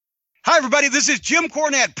Hi, everybody. This is Jim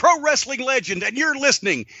Cornette, pro wrestling legend, and you're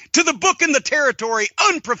listening to the Book in the Territory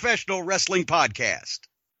Unprofessional Wrestling Podcast.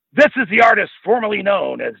 This is the artist formerly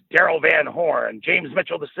known as Daryl Van Horn, James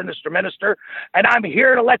Mitchell, the Sinister Minister, and I'm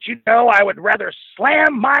here to let you know I would rather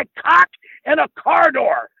slam my cock in a car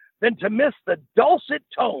door than to miss the dulcet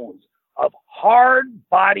tones of Hard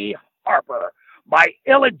Body Harper, my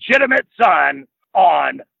illegitimate son,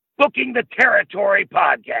 on Booking the Territory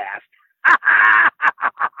podcast.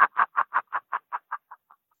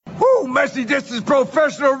 Woo, Messi, this is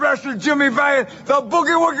professional wrestler Jimmy Valiant, the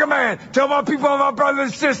Boogie Woogie Man. Tell my people and my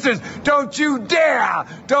brothers and sisters, don't you dare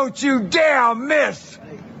miss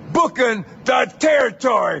Booking the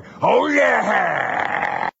Territory. Oh,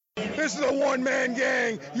 yeah. This is a one-man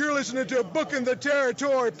gang. You're listening to Booking the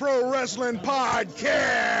Territory Pro Wrestling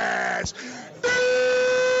Podcast.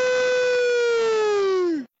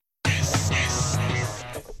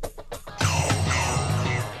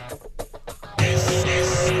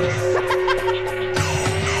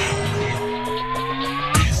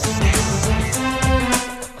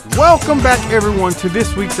 Welcome back, everyone, to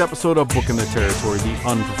this week's episode of Booking the Territory, the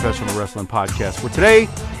Unprofessional Wrestling Podcast, where today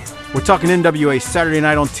we're talking NWA Saturday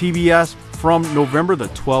Night on TBS from November the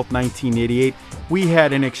 12th, 1988. We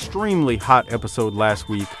had an extremely hot episode last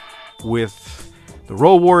week with the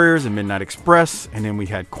Road Warriors and Midnight Express, and then we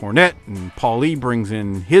had Cornette, and Paul E. brings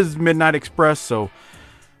in his Midnight Express, so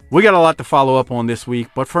we got a lot to follow up on this week,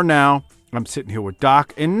 but for now, I'm sitting here with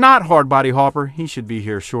Doc, and not Hard Body Harper. He should be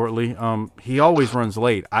here shortly. He always runs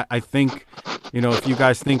late. I think, if you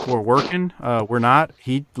guys think we're working, we're not.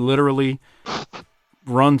 He literally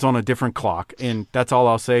runs on a different clock, and that's all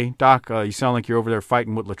I'll say. Doc, you sound like you're over there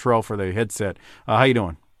fighting with Latrell for the headset. How you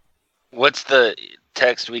doing? What's the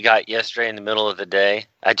text we got yesterday in the middle of the day?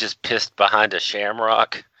 I just pissed behind a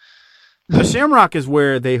Shamrock. The Shamrock is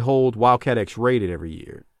where they hold Wildcat X Rated every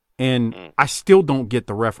year. And I still don't get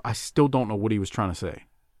the I still don't know what he was trying to say.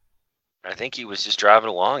 I think he was just driving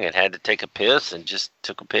along and had to take a piss and just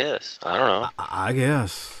took a piss. I don't know. I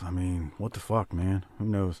guess. I mean, what the fuck, man? Who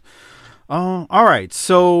knows? All right.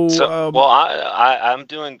 So I'm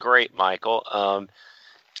doing great, Michael.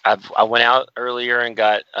 I went out earlier and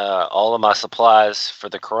got all of my supplies for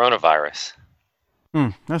the coronavirus.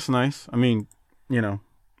 That's nice. I mean, I'm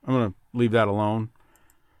gonna leave that alone.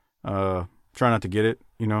 Try not to get it.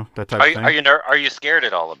 That type of thing. Are you scared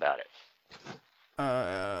at all about it?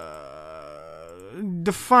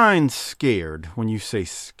 Define scared when you say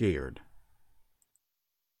scared.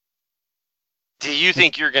 Do you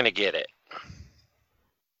think you're going to get it?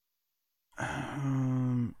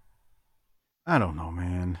 I don't know,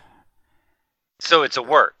 man. So it's a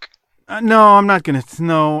work. No, I'm not going to.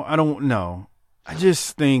 No, I don't know. I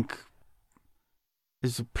just think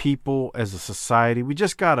as a people, as a society, we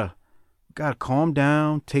just gotta calm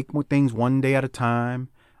down, take things one day at a time.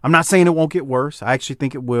 I'm not saying it won't get worse. I actually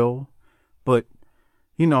think it will. But,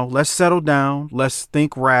 let's settle down. Let's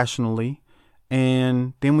think rationally.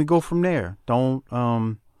 And then we go from there. Don't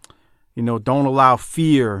allow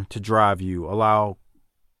fear to drive you. Allow,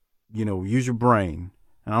 use your brain.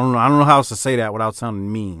 And I don't know how else to say that without sounding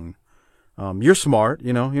mean. You're smart,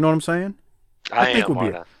 you know what I'm saying? I think we'll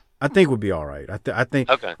be all right. I think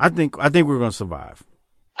we're going to survive.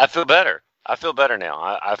 I feel better. I feel better now.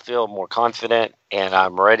 I feel more confident, and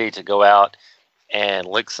I'm ready to go out and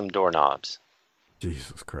lick some doorknobs.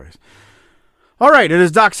 Jesus Christ. All right, and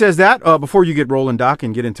as Doc says that, before you get rolling, Doc,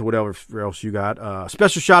 and get into whatever else you got,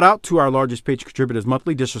 special shout-out to our largest Patreon contributors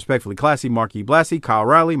monthly, Disrespectfully Classy, Mark E. Blassie, Kyle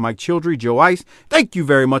Riley, Mike Childry, Joe Ice. Thank you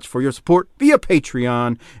very much for your support via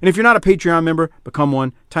Patreon. And if you're not a Patreon member, become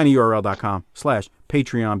one,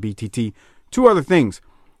 tinyurl.com/PatreonBTT. Two other things.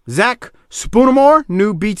 Zach Spoonamore,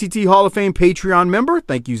 new BTT Hall of Fame Patreon member.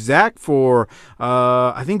 Thank you, Zach, for,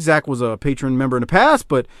 I think Zach was a Patreon member in the past,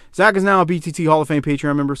 but Zach is now a BTT Hall of Fame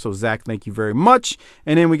Patreon member. So, Zach, thank you very much.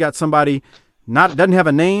 And then we got somebody, doesn't have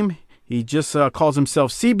a name. He just calls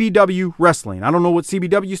himself CBW Wrestling. I don't know what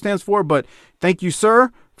CBW stands for, but thank you,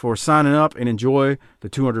 sir, for signing up, and enjoy the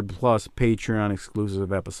 200-plus Patreon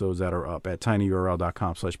exclusive episodes that are up at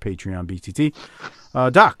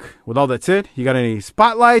tinyurl.com/PatreonBTT. Doc, with all that said, you got any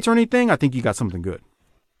spotlights or anything? I think you got something good.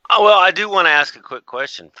 Oh, well, I do want to ask a quick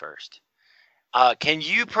question first. Can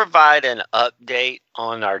you provide an update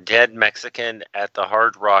on our dead Mexican at the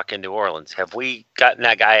Hard Rock in New Orleans? Have we gotten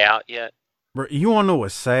that guy out yet? Bro, you want to know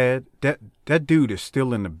what's sad? That dude is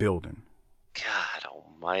still in the building. God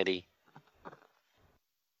almighty.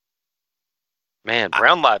 Man,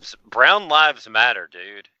 brown lives matter,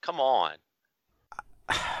 dude. Come on.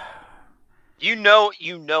 You know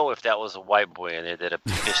if that was a white boy in there that have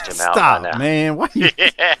fished him out by now. Stop, man. Why you...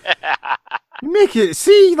 You make it,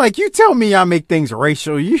 see, like you tell me I make things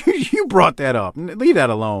racial. You brought that up. Leave that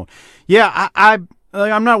alone. Yeah, I'm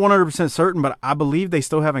not 100% certain, but I believe they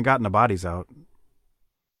still haven't gotten the bodies out.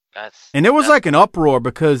 And there was like an uproar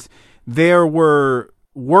because there were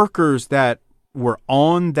workers that were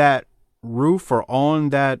on that roof or on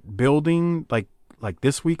that building like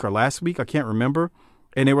this week or last week. I can't remember.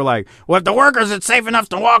 And they were like, well, if the workers are safe enough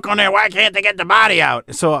to walk on there, why can't they get the body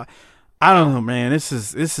out? So I don't know, man. This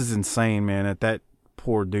is insane, man, that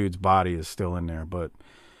poor dude's body is still in there. But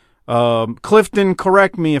Clifton,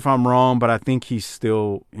 correct me if I'm wrong, but I think he's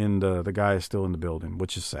still in the guy is still in the building,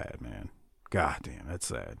 which is sad, man. God damn, that's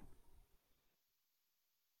sad.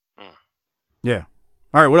 Yeah.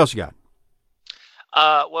 All right, what else you got?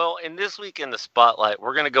 Well, in this week in the spotlight,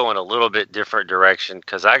 we're going to go in a little bit different direction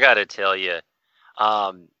because I got to tell you,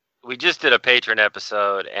 we just did a patron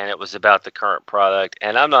episode and it was about the current product,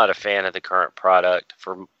 and I'm not a fan of the current product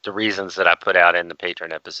for the reasons that I put out in the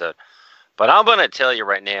patron episode. But I'm going to tell you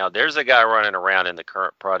right now, there's a guy running around in the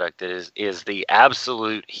current product that is the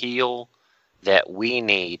absolute heel that we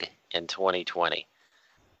need in 2020.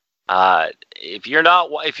 If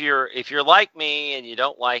you're like me and you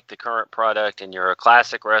don't like the current product and you're a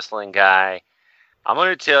classic wrestling guy, I'm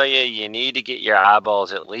going to tell you need to get your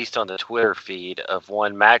eyeballs at least on the Twitter feed of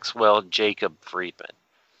one Maxwell Jacob Friedman.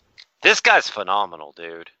 This guy's phenomenal,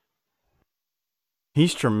 dude.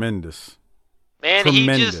 He's tremendous. Man,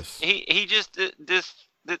 tremendous. he just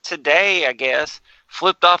today, I guess,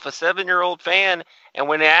 flipped off a 7-year-old fan, and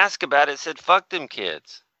when they asked about it, said, "Fuck them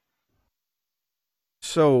kids."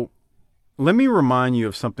 So, let me remind you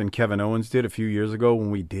of something Kevin Owens did a few years ago when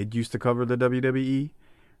we did used to cover the WWE.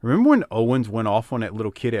 Remember when Owens went off on that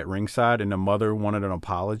little kid at ringside and the mother wanted an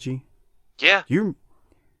apology? Yeah.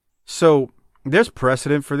 So there's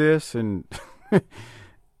precedent for this,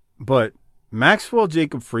 but Maxwell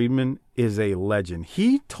Jacob Friedman is a legend.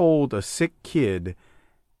 He told a sick kid's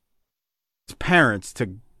parents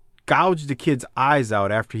to gouge the kid's eyes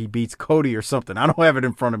out after he beats Cody or something. I don't have it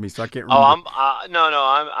in front of me, so I can't remember.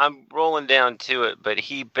 I'm rolling down to it, but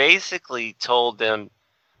he basically told them,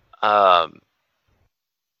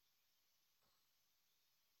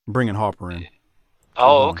 bringing Harper in.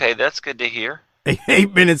 Oh, okay, that's good to hear.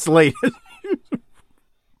 8 minutes late.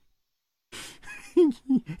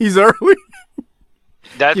 He's early.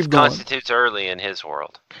 That constitutes early in his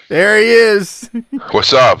world. There he is.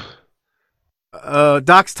 What's up?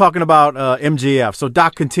 Doc's talking about MJF. So,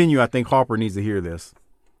 Doc, continue. I think Harper needs to hear this.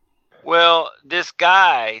 Well, this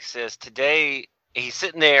guy says today he's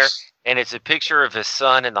sitting there, and it's a picture of his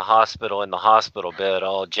son in the hospital bed,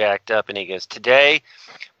 all jacked up. And he goes, "Today,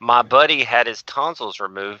 my buddy had his tonsils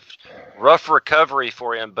removed. Rough recovery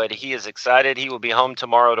for him, but he is excited. He will be home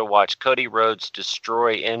tomorrow to watch Cody Rhodes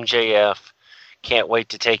destroy MJF. Can't wait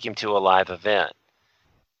to take him to a live event."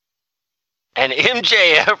 And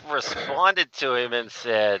MJF responded to him and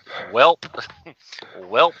said, Welp,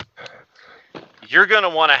 you're going to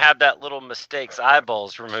want to have that little mistake's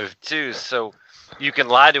eyeballs removed too, so you can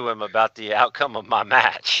lie to him about the outcome of my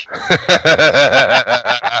match.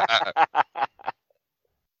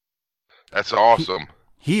 That's awesome.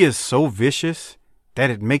 He is so vicious that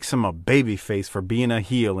it makes him a babyface for being a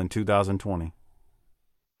heel in 2020.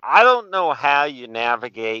 I don't know how you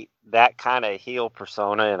navigate that kind of heel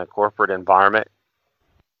persona in a corporate environment,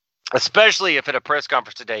 especially if at a press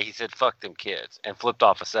conference today he said, "Fuck them kids," and flipped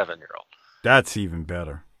off a 7-year-old. That's even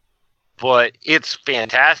better. But it's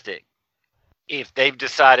fantastic if they've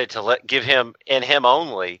decided to give him and him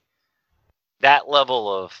only that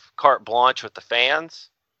level of carte blanche with the fans.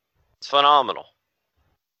 It's phenomenal.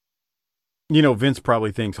 You know, Vince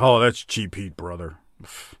probably thinks, "Oh, that's cheap heat, brother."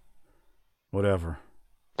 Whatever.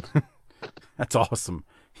 That's awesome.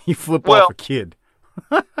 You flip off a kid.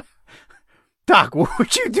 Doc, what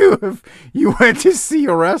would you do if you went to see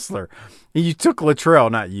a wrestler and you took Latrell,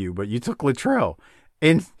 not you, but you took Latrell,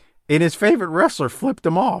 and his favorite wrestler flipped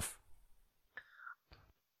him off?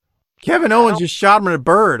 Kevin Owens just shot him in a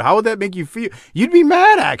bird. How would that make you feel? You'd be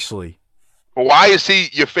mad, actually. Why is he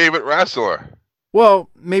your favorite wrestler? Well,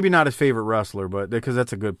 maybe not his favorite wrestler, but because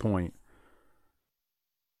that's a good point.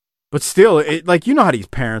 But still, like, you know how these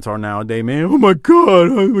parents are nowadays, man. Oh, my God,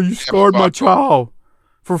 you scarred my child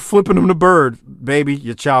for flipping him the bird. Baby,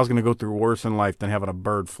 your child's going to go through worse in life than having a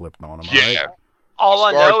bird flipped on him. Yeah. Right? All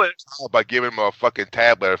I know is by giving him a fucking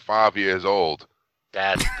tablet at 5 years old.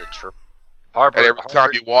 That's the truth. And every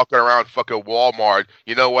time you're walking around fucking Walmart,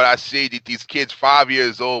 you know what I see? These kids 5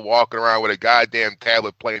 years old walking around with a goddamn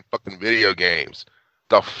tablet playing fucking video games.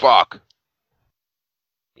 The fuck?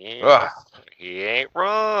 Yeah, he ain't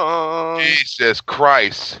wrong. Jesus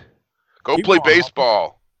Christ. Go play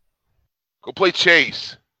baseball. Go play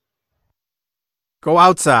chase. Go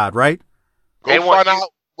outside, right? They Go want find you-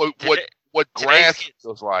 out what grass today's-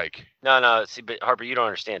 feels like. No. See, but Harper, you don't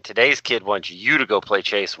understand. Today's kid wants you to go play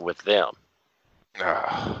chase with them.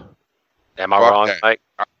 Ah, Am I Fuck wrong, that. Mike?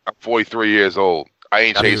 I'm 43 years old. I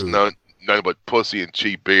ain't chasing Dude. nothing but pussy and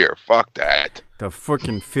cheap beer. Fuck that. The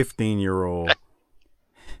freaking 15-year-old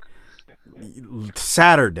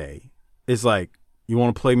Saturday is like, you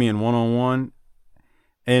want to play me in one-on-one?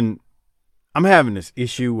 And I'm having this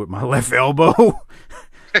issue with my left elbow.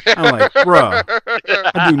 I'm like, bruh,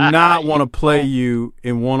 I do not want to play you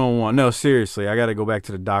in one-on-one. No, seriously, I got to go back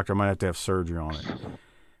to the doctor. I might have to have surgery on it.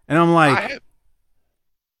 And I'm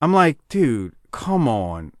like, dude, come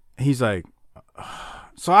on. He's like,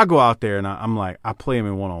 so I go out there and I'm like, I play him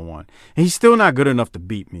in one-on-one. And he's still not good enough to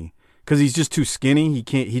beat me because he's just too skinny.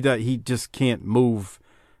 He just can't move.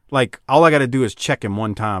 Like, all I got to do is check him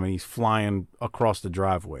one time and he's flying across the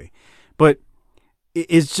driveway. But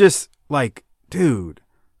it's just like, dude,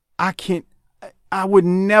 I would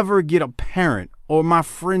never get a parent or my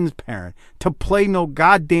friend's parent to play no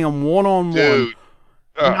goddamn one-on-one Dude.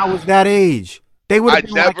 when I was that age. They would have I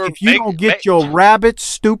been like, never if you don't get your rabbit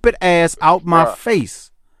stupid ass out my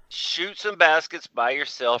face. Shoot some baskets by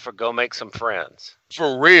yourself or go make some friends.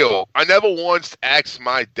 For real. I never once asked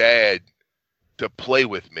my dad to play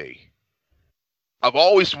with me. I've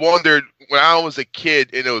always wondered when I was a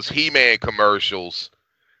kid in those He-Man commercials,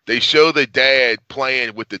 they show the dad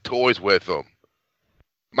playing with the toys with him.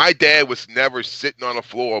 My dad was never sitting on the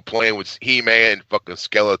floor playing with He-Man and fucking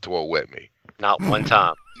Skeletor with me. Not one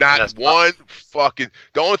time. Not That's one fucking.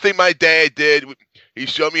 The only thing my dad did, he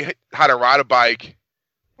showed me how to ride a bike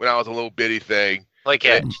when I was a little bitty thing. Play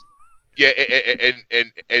catch. Yeah,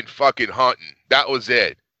 and fucking hunting. That was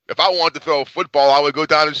it. If I wanted to throw a football, I would go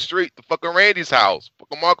down the street to fucking Randy's house,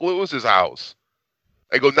 fucking Mark Lewis's house.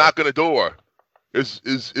 I go knock on the door. Is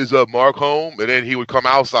Mark home? And then he would come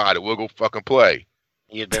outside and we'll go fucking play.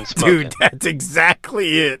 You'd been smoking. Dude, that's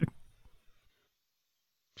exactly it.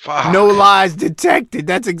 Fuck. No lies detected.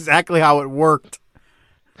 That's exactly how it worked.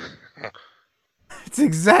 It's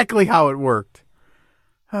exactly how it worked.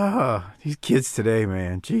 These kids today,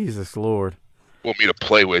 man. Jesus Lord. Want me to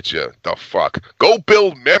play with you? The fuck? Go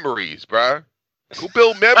build memories, bruh. Go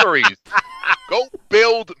build memories. Go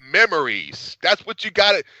build memories. That's what you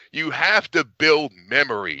gotta. You have to build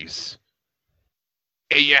memories.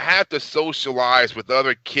 And you have to socialize with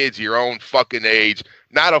other kids your own fucking age,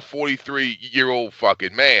 not a 43-year-old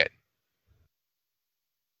fucking man.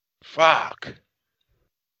 Fuck.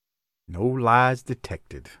 No lies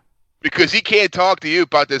detected. Because he can't talk to you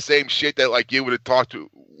about the same shit that like you would have talked to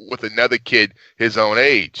with another kid his own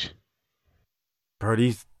age. Bro,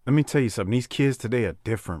 let me tell you something. These kids today are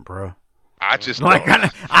different, bro. I just Like,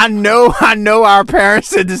 don't. I know our parents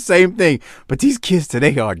said the same thing, but these kids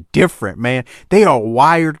today are different, man. They are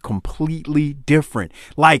wired completely different.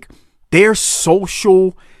 Like, their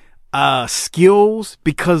social skills,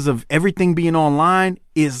 because of everything being online,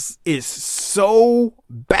 is so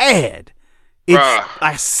bad.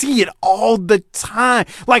 I see it all the time.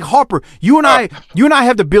 Like, Harper, you and I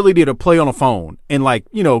have the ability to play on a phone and, like,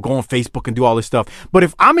 you know, go on Facebook and do all this stuff. But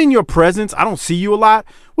if I'm in your presence, I don't see you a lot.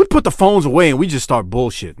 We put the phones away and we just start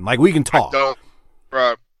bullshitting. Like, we can talk.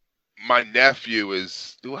 Bruh, my nephew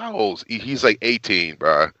is, dude, how old is he? He's like 18,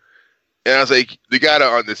 bruh. And I was like, you gotta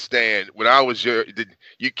understand, when I was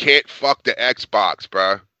you can't fuck the Xbox,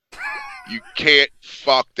 bruh. You can't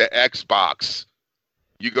fuck the Xbox.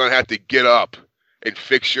 You're going to have to get up and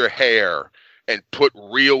fix your hair and put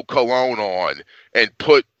real cologne on and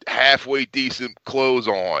put halfway decent clothes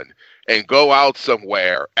on and go out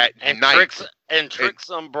somewhere at night. Trick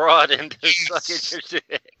some broad into sucking your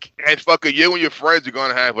dick. And fucking you and your friends are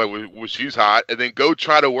going to have, like, well, she's hot, and then go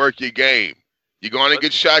try to work your game. You're going to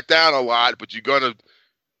get shot down a lot, but you're going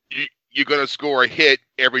to score a hit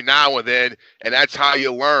every now and then, and that's how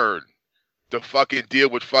you learn to fucking deal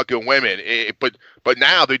with fucking women. But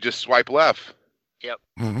now they just swipe left. Yep.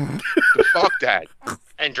 Fuck that.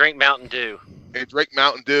 And drink Mountain Dew. And drink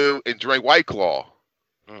Mountain Dew and drink White Claw.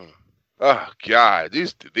 Oh God,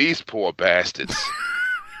 these poor bastards.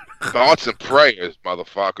 Thoughts and prayers,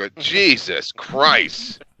 motherfucker. Jesus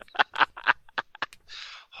Christ.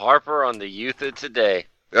 Harper on the youth of today.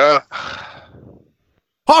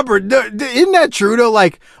 Harper, isn't that true though?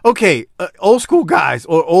 Like, okay, old school guys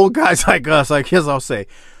or old guys like us, like, here's what I'll say.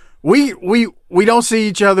 We don't see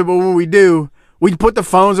each other, but when we do, we put the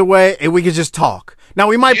phones away and we can just talk. Now,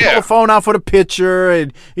 we might pull the phone out for the picture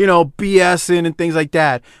and, you know, BSing and things like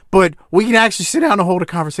that, but we can actually sit down and hold a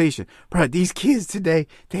conversation. Bro, these kids today,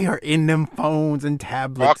 they are in them phones and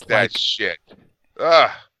tablets. Fuck that shit.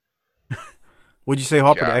 Ugh. Would you say,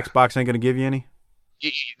 Harper, Yeah. the Xbox ain't gonna give you any?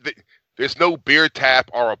 There's no beer tap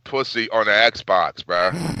or a pussy on the Xbox,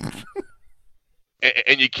 bro.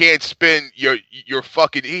 and you can't spend your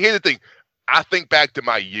fucking. Here's the thing. I think back to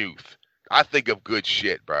my youth. I think of good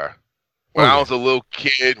shit, bro. When I was a little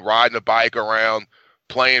kid, riding a bike around,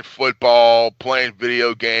 playing football, playing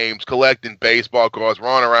video games, collecting baseball cards,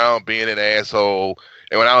 running around being an asshole.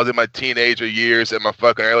 And when I was in my teenager years, in my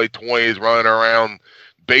fucking early 20s, running around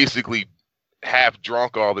basically half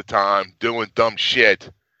drunk all the time, doing dumb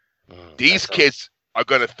shit. These kids are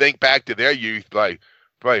going to think back to their youth like,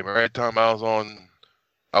 bro, remember that time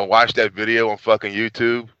I watched that video on fucking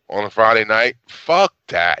YouTube on a Friday night? Fuck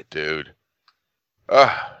that, dude.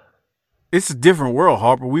 It's a different world,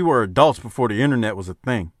 Harper. We were adults before the internet was a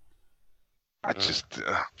thing. I just,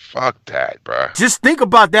 fuck that, bro. Just think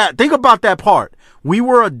about that. Think about that part. We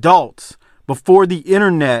were adults before the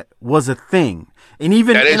internet was a thing. And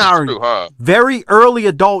even in our very early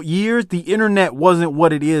adult years, the internet wasn't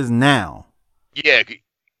what it is now. Yeah,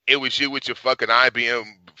 it was you with your fucking IBM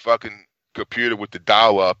fucking computer with the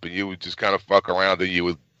dial-up, and you would just kind of fuck around, and you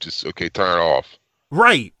would just, okay, turn it off.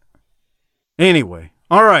 Right. Anyway.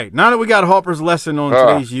 All right. Now that we got Harper's lesson on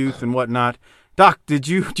today's youth and whatnot, Doc, do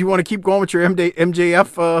you want to keep going with your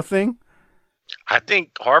MJF thing? I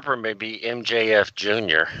think Harper may be MJF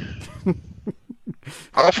Jr.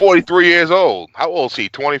 I'm 43 years old. How old is he?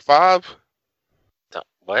 25?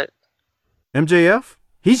 What? MJF?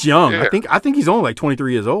 He's young. Yeah. I think he's only like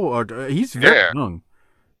 23 years old. Or, he's very young.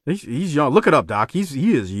 He's young. Look it up, Doc. He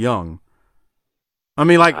is young. I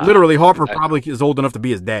mean, like literally, Harper probably is old enough to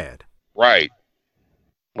be his dad. Right.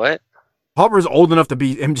 What? Harper's old enough to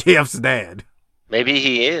be MJF's dad. Maybe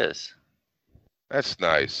he is. That's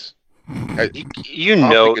nice. You I don't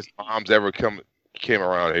know, think his mom's ever came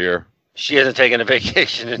around here. she hasn't taken a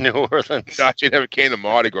vacation in New Orleans. No, she never came to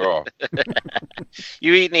Mardi Gras.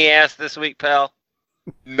 You eating the ass this week, pal?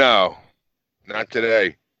 No, not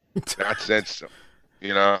today. Not since,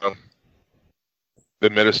 the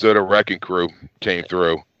Minnesota Wrecking Crew came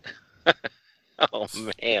through. Oh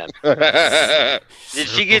man!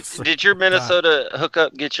 Did your Minnesota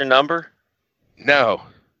hookup get your number? No.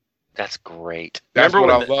 That's great. That's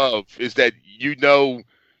Remember what I love is that you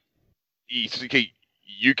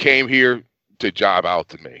came here to job out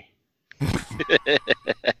to me.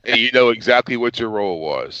 And you know exactly what your role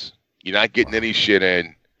was. You're not getting any shit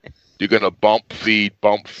in. You're going to bump, feed,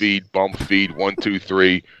 1, 2,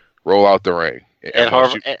 3, roll out the ring. And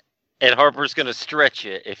Harper's going to stretch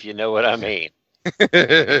you, if you know what I mean.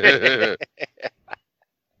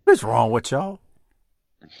 What's wrong with y'all?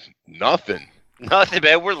 Nothing. Nothing,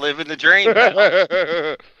 man. We're living the dream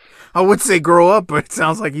now. I would say grow up, but it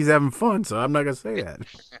sounds like he's having fun, so I'm not gonna say that.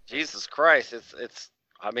 Jesus Christ, it's.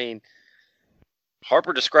 I mean,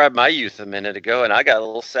 Harper described my youth a minute ago, and I got a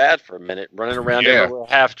little sad for a minute, running around everywhere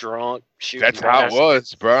half drunk, shooting. That's how it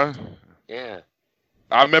was, bro. Yeah.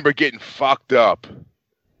 I remember getting fucked up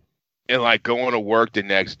and like going to work the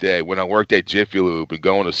next day when I worked at Jiffy Lube and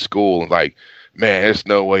going to school and like, man, there's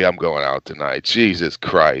no way I'm going out tonight. Jesus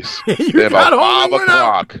Christ. Then about 5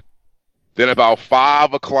 o'clock. Then about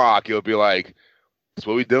 5 o'clock, you'll be like, that's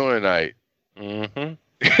what we doing tonight. Mm-hmm.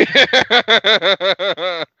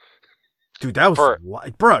 Dude, that was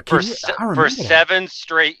bro. For 7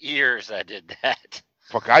 straight years, I did that.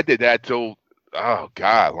 Fuck, I did that till, oh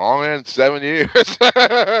God, long end 7 years.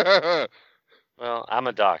 Well, I'm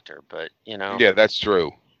a doctor, but Yeah, that's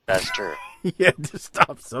true. That's true. Yeah, just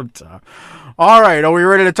stop sometime. All right, are we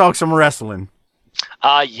ready to talk some wrestling?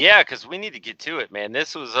 Yeah, because we need to get to it, man.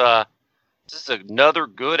 This is another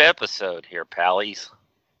good episode here, pallies.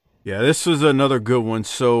 Yeah, this was another good one.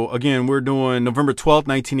 So, again, we're doing November 12th,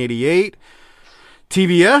 1988.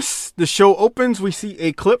 TBS, the show opens. We see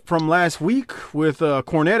a clip from last week with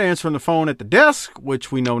Cornette answering the phone at the desk,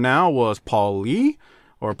 which we know now was Paulie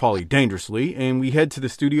Dangerously. And we head to the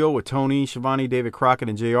studio with Tony, Shivani, David Crockett,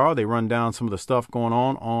 and JR. They run down some of the stuff going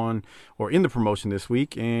on or in the promotion this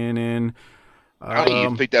week. And then... How do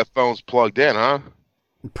you think that phone's plugged in, huh?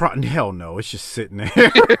 Hell no, it's just sitting there.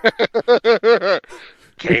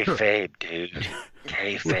 Kayfabe, dude.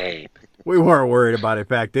 Kayfabe. We weren't worried about it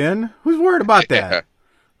back then. Who's worried about that?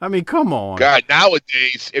 I mean, come on. God,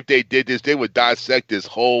 nowadays, if they did this, they would dissect this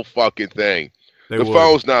whole fucking thing. The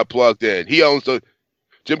phone's not plugged in.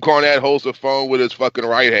 Jim Cornette holds the phone with his fucking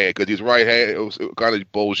right hand because his right hand was kind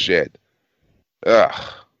of bullshit.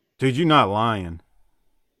 Ugh. Dude, you're not lying.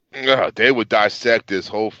 They would dissect this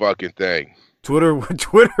whole fucking thing. Twitter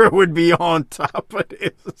would be on top of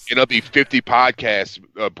this. It'll be 50 podcasts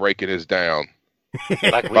breaking this down.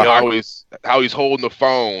 Like we How are. he's holding the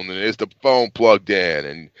phone and is the phone plugged in,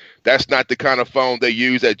 and that's not the kind of phone they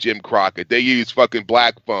use at Jim Crockett. They use fucking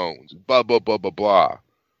black phones. Blah blah blah blah blah.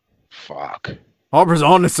 Fuck. Harper's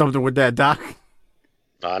on to something with that, Doc.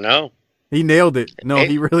 I know. He nailed it. No,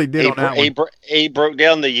 he really did on that one. He broke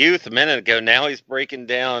down the youth a minute ago. Now he's breaking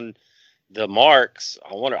down the marks.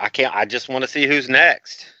 I just want to see who's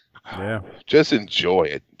next. Yeah. Just enjoy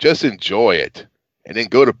it. Just enjoy it, and then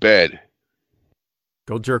go to bed.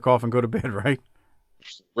 Go jerk off and go to bed, right?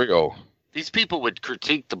 Real. These people would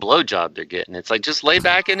critique the blowjob they're getting. It's like, just lay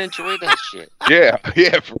back and enjoy that shit.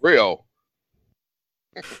 Yeah, for real.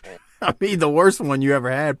 I mean, the worst one you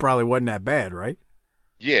ever had probably wasn't that bad, right?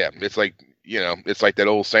 Yeah, it's like, it's like that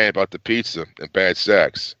old saying about the pizza and bad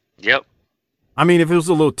sex. Yep. I mean, if it was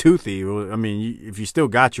a little toothy, if you still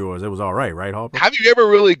got yours, it was all right, right, Harper? Have you ever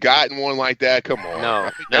really gotten one like that? Come on. No, I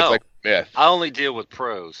think that's like a myth. I only deal with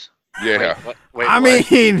pros. Yeah. Wait, I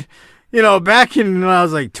what? mean, back when I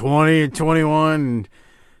was like 20 and 21 and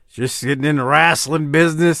just getting in the wrestling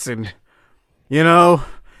business and, Well,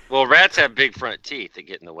 rats have big front teeth that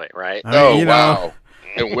get in the way, right? Wow.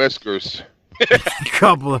 And whiskers.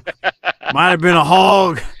 Couple of, might have been a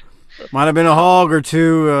hog or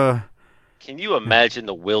two. Can you imagine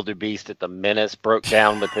the wildebeest at the Menace broke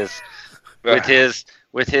down with his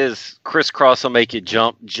crisscross will make you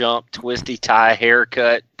jump, twisty tie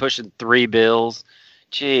haircut, pushing 3 bills.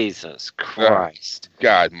 Jesus Christ.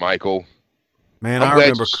 God, Michael. Man, I'm I glad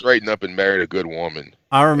remember you straightened up and married a good woman.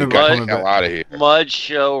 I remember Got coming the hell back. out of here. Mud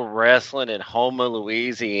Show Wrestling in Houma,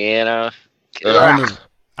 Louisiana. I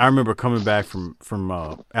remember coming back from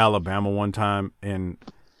Alabama one time, and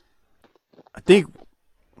I think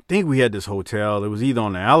we had this hotel. It was either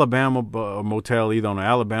on the Alabama motel, either on the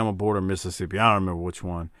Alabama border or Mississippi. I don't remember which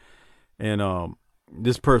one. And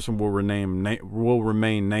this person will remain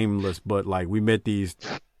nameless, but like we met these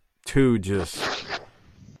two just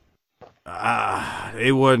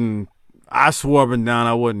it wasn't. I swore up and down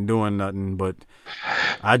I wasn't doing nothing, but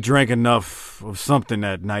I drank enough of something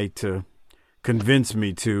that night to convince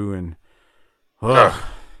me to, and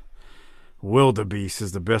wildebeest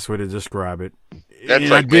is the best way to describe it. That's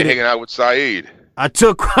And like me hanging out with Saeed. I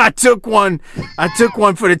took one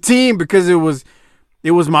for the team because it was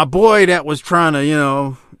my boy that was trying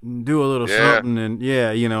to, do a little something, and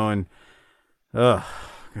and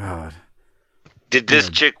God. Did this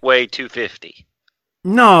chick weigh 250?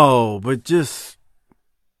 No, but just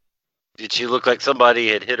Did she look like somebody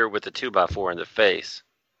had hit her with a 2x4 in the face?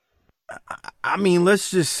 I mean,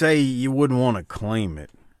 let's just say you wouldn't want to claim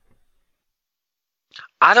it.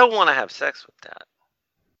 I don't want to have sex with that.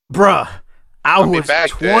 Bruh, I was back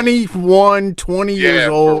 21, 20 years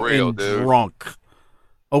old for real, and dude. drunk.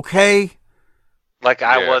 Okay? Like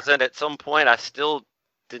I Yeah. wasn't at some point. I still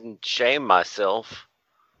didn't shame myself.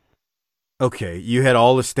 Okay, you had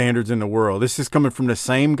all the standards in the world. This is coming from the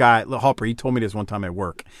same guy. Look, Hopper, he told me this one time at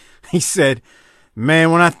work. He said,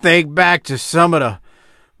 man, when I think back to some of the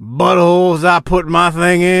buttholes I put my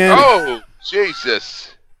thing in. Oh,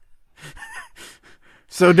 Jesus.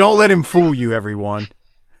 So don't let him fool you, everyone.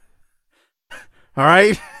 All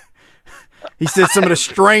right? He said some of the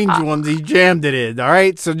strange ones he jammed it in. All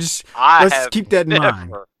right? So just let's keep that in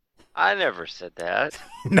mind. I never said that.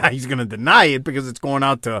 Now he's going to deny it because it's going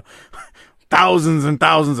out to thousands and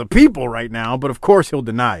thousands of people right now, but of course he'll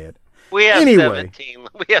deny it. We have Anyway. 17.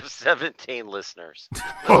 We have 17 listeners.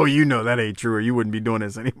 Oh, you know that ain't true, or you wouldn't be doing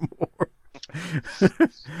this anymore.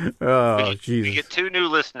 Oh, We Jesus. get 2 new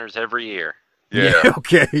listeners every year. Yeah.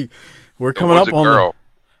 Okay. We're It coming was up a on girl.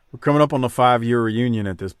 we're coming up on the 5-year reunion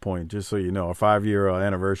at this point, just so you know, a 5-year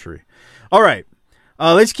anniversary. All right.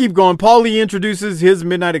 Let's keep going. Paul Lee introduces his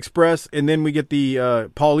Midnight Express, and then we get the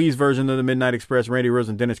Paul Lee's version of the Midnight Express. Randy Rose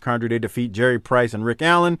and Dennis Condrey, they defeat Jerry Price and Rick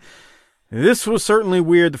Allen. This was certainly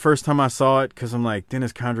weird the first time I saw it because I'm like,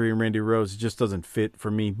 Dennis Condrey and Randy Rose, it just doesn't fit for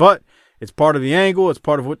me. But it's part of the angle. It's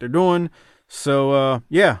part of what they're doing. So,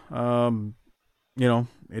 it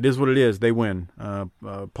is what it is. They win.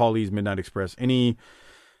 Paul Lee's Midnight Express. Any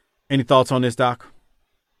thoughts on this, Doc?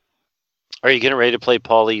 Are you getting ready to play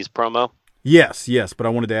Paul Lee's promo? Yes, but I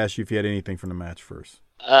wanted to ask you if you had anything from the match first.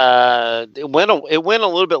 It went a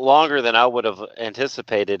little bit longer than I would have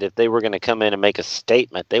anticipated if they were going to come in and make a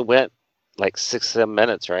statement. They went like 6-7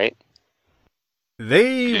 minutes, right?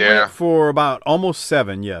 They went for about almost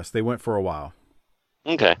 7, yes. They went for a while.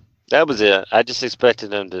 Okay. That was it. I just expected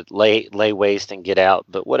them to lay waste and get out,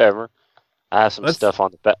 but whatever. I have some stuff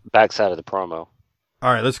on the backside of the promo.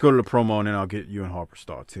 All right, let's go to the promo, and then I'll get you and Harper's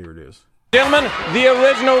thoughts. Here it is. Gentlemen, the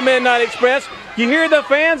original Midnight Express. You hear the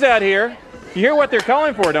fans out here. You hear what they're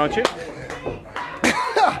calling for, don't you?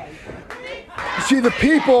 See, the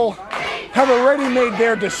people have already made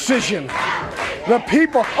their decision. The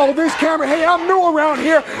people, this camera, hey, I'm new around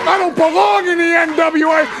here. I don't belong in the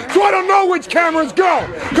NWA, so I don't know which cameras go.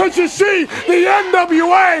 Because you see, the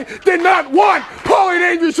NWA did not want Paulie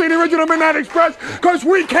Dangerously and the original Midnight Express because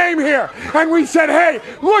we came here and we said, hey,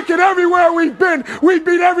 look at everywhere we've been. We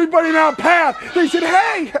beat everybody in our path. They said,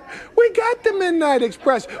 hey, we got the Midnight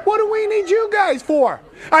Express. What do we need you guys for?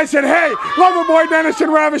 I said, hey, Loverboy Dennis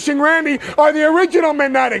and Ravishing Randy are the original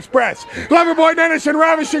Midnight Express. Loverboy Dennis and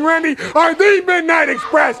Ravishing Randy are the Midnight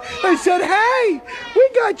Express. They said, hey, we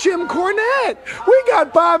got Jim Cornette. We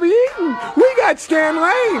got Bobby Eaton. We got Stan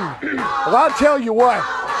Lane. Well, I'll tell you what.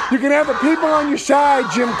 You can have the people on your side,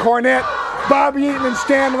 Jim Cornette, Bobby Eaton, and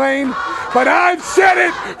Stan Lane, but I've said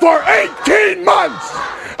it for 18 months.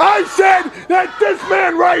 I said that this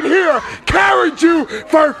man right here carried you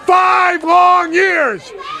for 5 long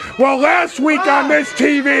years. Well, last week on this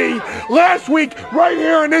TV, last week right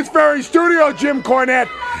here in this very studio, Jim Cornette,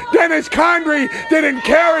 Dennis Condrey didn't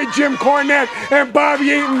carry Jim Cornette and Bobby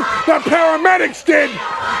Eaton. The paramedics did,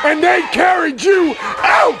 and they carried you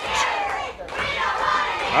out.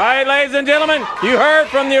 All right, ladies and gentlemen, you heard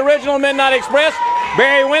from the original Midnight Express.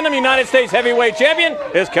 Barry Windham, United States Heavyweight Champion,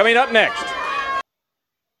 is coming up next.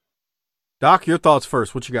 Doc, your thoughts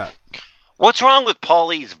first. What you got? What's wrong with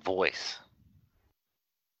Paulie's voice?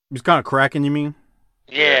 He's kind of cracking, you mean?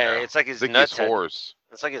 Yeah, it's like his nuts.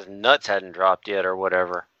 It's like his nuts hadn't dropped yet, or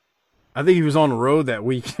whatever. I think he was on the road that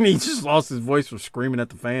week, and he just lost his voice from screaming at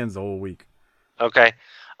the fans the whole week. Okay.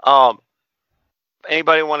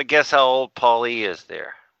 Anybody want to guess how old Paulie is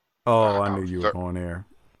there? Oh, I knew you were going there.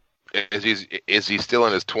 Is he still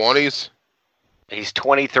in his 20s? He's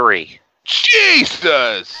 23.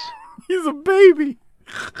 Jesus! He's a baby.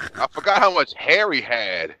 I forgot how much hair he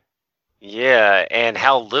had. Yeah, and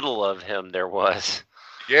how little of him there was.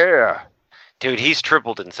 Yeah. Dude, he's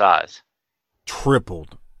tripled in size.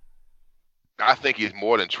 Tripled. I think he's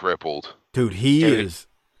more than tripled. Dude, he is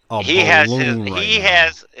a he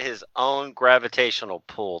has his own gravitational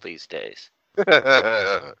pull these days.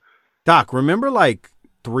 Doc, remember like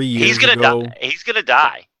 3 years He's gonna ago? die. He's gonna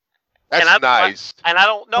die. That's nice. And I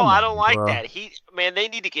don't know. Come I on, don't like bro. that. They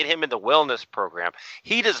need to get him in the wellness program.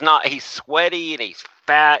 He does not. He's sweaty and he's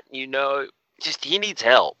fat. Just he needs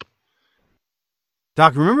help.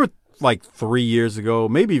 Doc, remember like 3 years ago,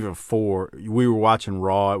 maybe even 4, we were watching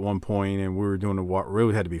Raw at one point, and we were doing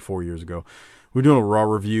really had to be 4 years ago. We were doing Raw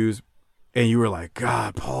reviews, and you were like,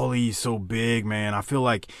 God, Paulie's so big, man. I feel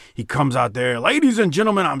like he comes out there, ladies and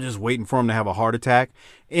gentlemen, I'm just waiting for him to have a heart attack.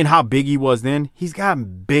 And how big he was then, he's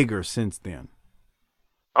gotten bigger since then.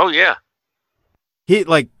 Oh, yeah. You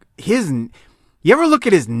ever look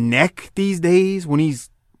at his neck these days when he's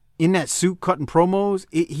in that suit cutting promos?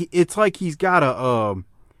 It's like he's got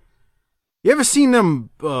you ever seen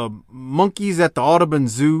them monkeys at the Audubon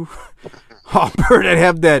Zoo, Hopper, that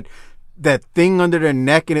have that thing under their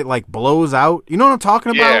neck and it like blows out? You know what I'm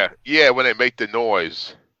talking about? Yeah, when they make the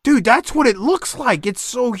noise. Dude, that's what it looks like. It's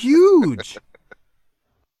so huge.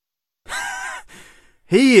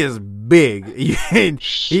 He is big.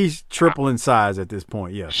 He's triple in size at this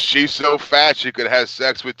point, yes. She's so fat she could have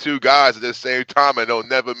sex with 2 guys at the same time and they'll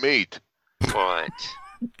never meet. What?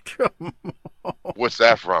 Come on. What's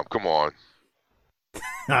that from? Come on.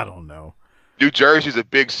 I don't know. New Jersey's a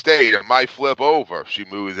big state. It might flip over if she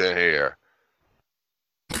moves in here.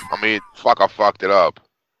 I mean, I fucked it up.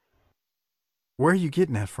 Where are you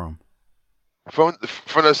getting that from? From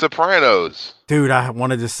The Sopranos. Dude, I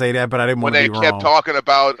wanted to say that, but I didn't want to be wrong. When they kept talking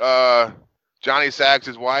about Johnny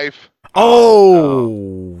Sax's wife.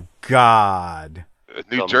 Oh, God.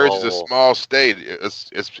 New Jersey's a small state.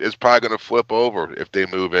 It's probably going to flip over if they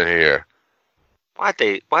move in here. Why'd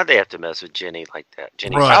they have to mess with Jenny like that?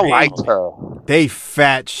 Jenny, Bro, I liked her. They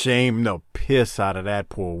fat shamed the piss out of that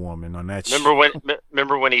poor woman on that.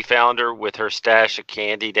 Remember when he found her with her stash of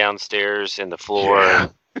candy downstairs in the floor? Yeah.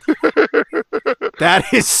 That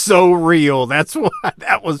is so real. That's why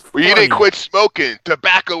that was funny. Well, you didn't quit smoking.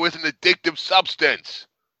 Tobacco is an addictive substance.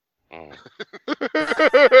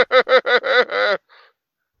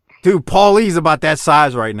 Dude, Paulie's about that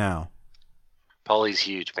size right now. Paulie's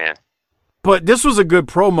huge, man. But this was a good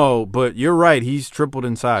promo, but you're right. He's tripled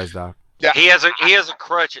in size, Doc. Yeah. He has a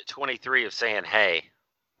crutch at 23 of saying, hey.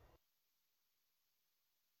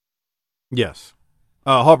 Yes.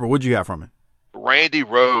 Harper, what'd you have from it? Randy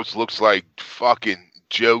Rhoads looks like fucking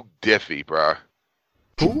Joe Diffie, bro.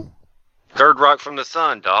 Who? Third Rock from the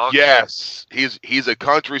Sun, dog. Yes. He's a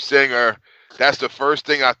country singer. That's the first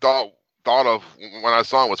thing I thought of when I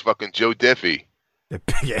saw him was fucking Joe Diffie. The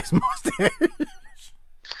big ass mustache.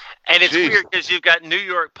 And it's Jeez. weird because you've got New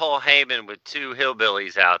York Paul Heyman with two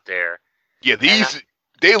hillbillies out there. Yeah,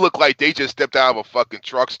 they look like they just stepped out of a fucking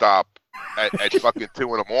truck stop at fucking 2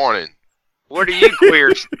 in the morning. What are you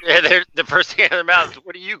queers? The first thing out of their mouths,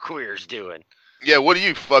 what are you queers doing? Yeah, what are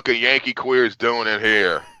you fucking Yankee queers doing in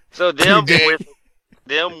here? So them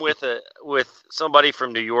with somebody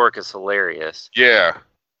from New York is hilarious. Yeah.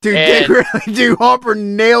 Dude, they really do. Harper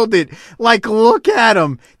nailed it. Like, look at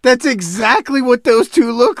them. That's exactly what those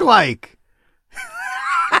two look like.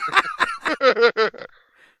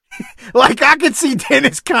 Like, I could see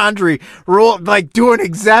Dennis Condrey doing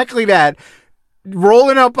exactly that,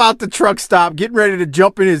 rolling up out the truck stop, getting ready to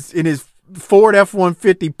jump in his Ford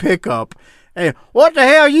F-150 pickup. Hey, what the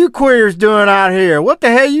hell you queers doing out here? What the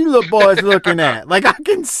hell you little boys looking at? Like, I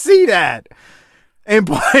can see that. And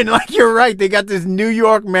like, you're right. They got this New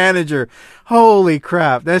York manager. Holy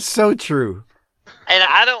crap. That's so true. And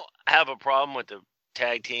I don't have a problem with the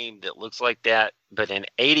tag team that looks like that, but in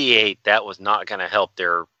 '88, that was not going to help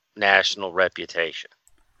their national reputation.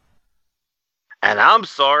 And I'm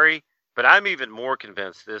sorry, but I'm even more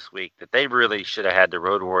convinced this week that they really should have had the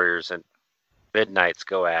Road Warriors and Midnights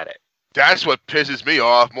go at it. That's what pisses me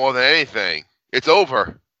off more than anything. It's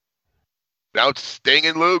over. Now it's Sting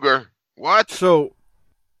and Luger. What? So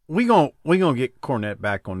we gonna get Cornette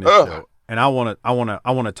back on this show, and I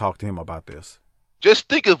wanna talk to him about this. Just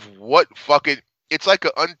think of what fucking. It's like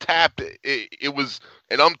an untapped. It was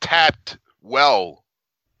an untapped well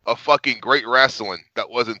of fucking great wrestling that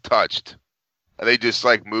wasn't touched, and they just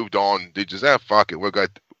like moved on. They just fuck it. We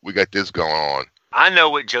got this going on. I know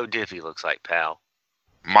what Joe Diffie looks like, pal.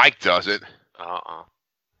 Mike doesn't.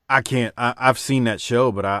 I can't. I've seen that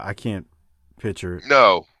show, but I can't picture it.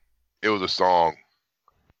 No, it was a song.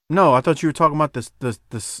 No, I thought you were talking about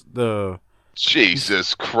the.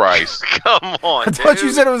 Jesus Christ! Come on, I thought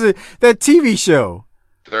you said it was that TV show.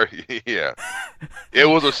 Yeah, it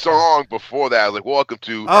was a song before that. Like, welcome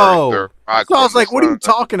to. Oh, so I was like, what are you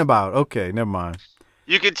talking about? Okay, never mind.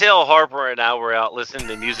 You could tell Harper and I were out listening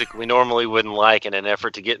to music we normally wouldn't like in an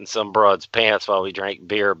effort to get in some broad's pants while we drank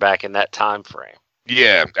beer back in that time frame.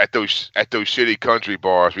 Yeah, at those shitty country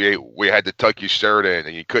bars, we had to tuck your shirt in,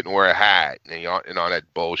 and you couldn't wear a hat, and all that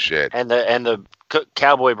bullshit. And the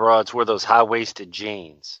cowboy broads wore those high-waisted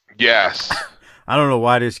jeans. Yes. I don't know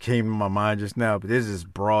why this came to my mind just now, but there's this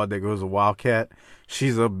broad that goes to Wildcat.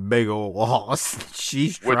 She's a big old loss.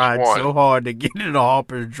 She's tried so hard to get into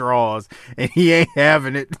Harper's drawers, and he ain't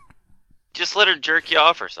having it. Just let her jerk you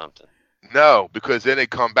off or something. No, because then they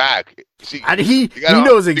come back. See, he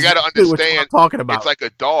knows exactly you gotta understand, what I'm talking about. It's like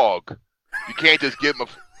a dog. You can't just give him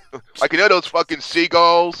like, you know those fucking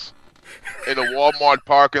seagulls in the Walmart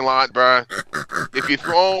parking lot, bro? If you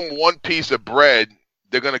throw them one piece of bread,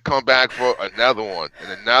 they're gonna come back for another one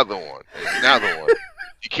and another one and another one.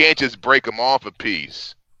 You can't just break them off a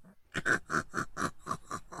piece.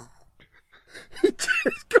 He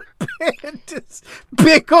just compared this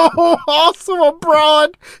big old awesome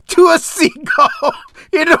abroad to a seagull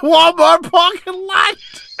in a Walmart parking lot.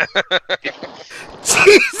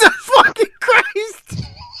 Jesus fucking Christ.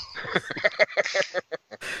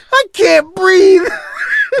 I can't breathe.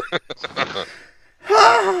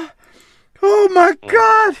 Oh my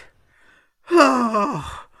God.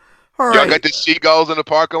 Oh. All right. Y'all got the seagulls in the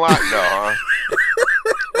parking lot? No, huh?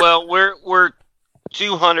 Well, we're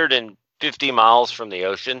 250 miles from the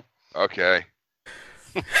ocean. Okay.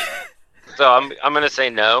 So I'm gonna say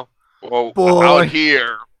no. Well, Boy. out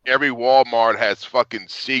here, every Walmart has fucking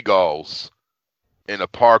seagulls in a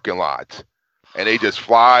parking lot, and they just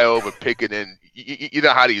fly over, picking in. You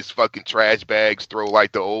know how these fucking trash bags throw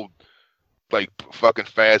like the old, like fucking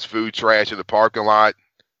fast food trash in the parking lot?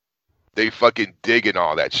 They fucking digging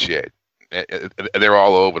all that shit. And they're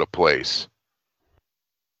all over the place.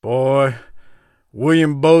 Boy,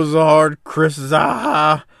 William Bozard, Chris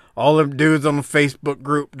Zaha, all them dudes on the Facebook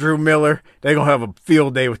group, Drew Miller, they gonna have a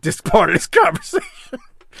field day with this part of this conversation.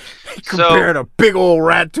 Comparing a big old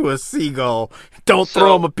rat to a seagull. Don't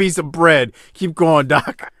throw him a piece of bread. Keep going,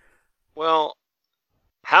 Doc. Well,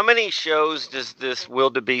 how many shows does this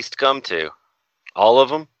wildebeest come to? All of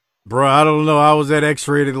them? Bro, I don't know. I was at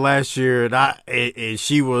X-Rated last year, and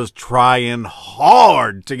she was trying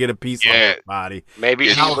hard to get a piece of her body. Maybe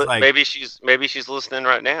she's listening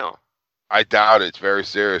right now. I doubt it very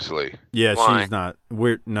seriously. Yeah, Why? she's not.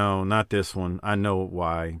 No, not this one. I know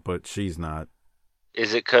why, but she's not.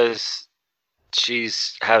 Is it because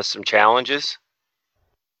she's has some challenges?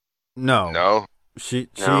 No. She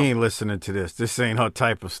ain't listening to this. This ain't her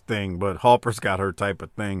type of thing, but Harper's got her type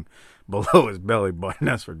of thing below his belly button.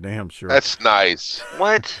 That's for damn sure. That's nice.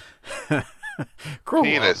 What? Grow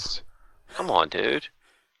Penis. Come on, dude.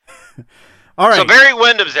 All right. So Barry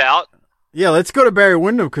Windham's out. Yeah, let's go to Barry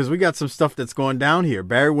Windham because we got some stuff that's going down here.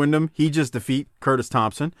 Barry Windham, he just defeat Curtis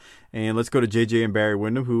Thompson. And let's go to JJ and Barry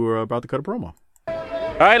Windham, who are about to cut a promo.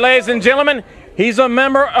 All right, ladies and gentlemen, he's a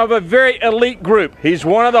member of a very elite group. He's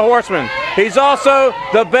one of the Horsemen. He's also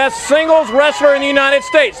the best singles wrestler in the United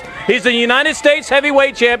States. He's the United States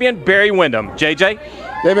heavyweight champion, Barry Windham.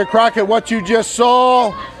 JJ? David Crockett, what you just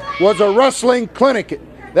saw was a wrestling clinic.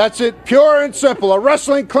 That's it, pure and simple. A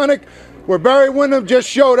wrestling clinic where Barry Windham just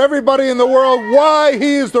showed everybody in the world why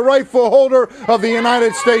he is the rightful holder of the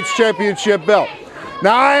United States Championship belt.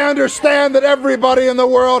 Now, I understand that everybody in the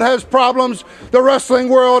world has problems. The wrestling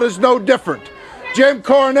world is no different. Jim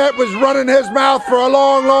Cornette was running his mouth for a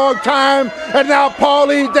long, long time, and now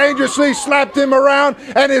Paulie dangerously slapped him around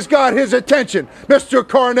and has got his attention. Mr.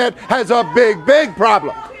 Cornette has a big, big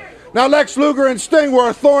problem. Now, Lex Luger and Sting were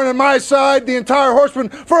a thorn in my side, the entire Horsemen,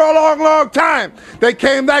 for a long, long time. They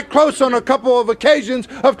came that close on a couple of occasions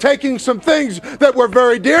of taking some things that were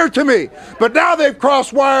very dear to me. But now they've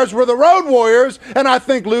crossed wires with the Road Warriors, and I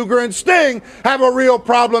think Luger and Sting have a real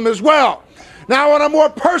problem as well. Now, on a more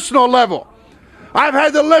personal level, I've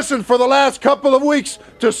had to listen for the last couple of weeks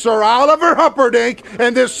to Sir Oliver Humperdinck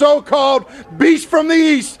and this so-called beast from the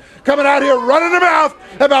East coming out here running their mouth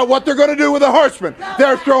about what they're going to do with the Horsemen.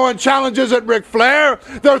 They're throwing challenges at Ric Flair.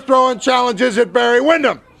 They're throwing challenges at Barry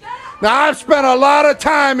Windham. Now, I've spent a lot of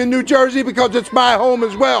time in New Jersey because it's my home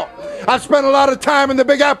as well. I've spent a lot of time in the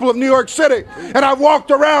Big Apple of New York City, and I've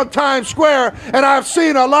walked around Times Square, and I've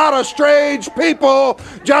seen a lot of strange people,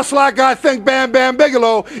 just like I think Bam Bam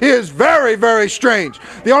Bigelow is very, very strange.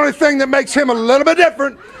 The only thing that makes him a little bit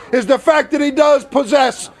different is the fact that he does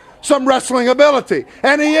possess some wrestling ability,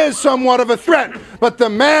 and he is somewhat of a threat, but the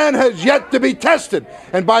man has yet to be tested,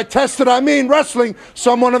 and by tested I mean wrestling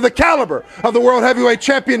someone of the caliber of the World Heavyweight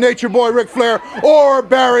Champion Nature Boy Ric Flair or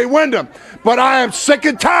Barry Windham. But I am sick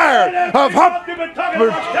and tired of You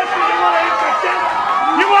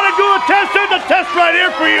want to do a test? There's a test right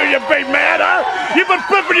here for you, you big man, huh? You've been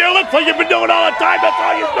flipping your lips like you've been doing all the time. That's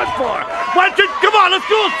all you're good for. Why don't you, come on, let's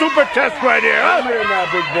do a super test right here, huh? Come here now,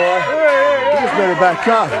 big boy. You just better back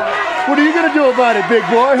up. What are you going to do about it, big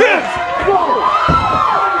boy?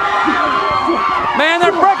 Man,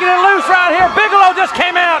 they're breaking it loose right here. Bigelow just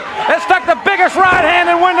came out and stuck the biggest right hand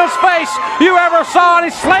in Windham's face you ever saw, and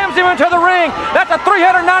he slams him into the ring. That's a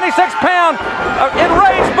 396-pound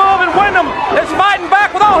enraged bull, and Windham is fighting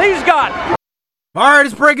back with all he's got. All right,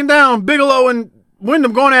 it's breaking down. Bigelow and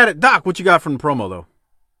Windham going at it. Doc, what you got from the promo, though?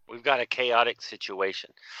 We've got a chaotic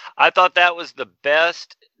situation. I thought that was the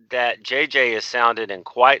best that JJ has sounded in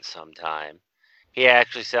quite some time. He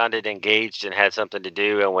actually sounded engaged and had something to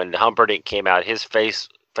do. And when Humperdinck came out, his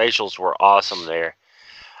facials were awesome there.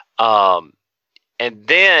 And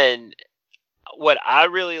then what I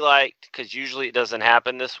really liked, because usually it doesn't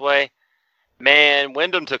happen this way, man,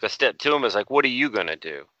 Windham took a step to him. It was like, what are you going to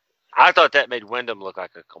do? I thought that made Windham look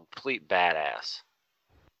like a complete badass.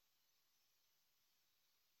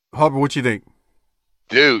 Harper, what you think?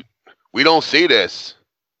 Dude, we don't see this.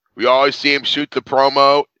 We always see him shoot the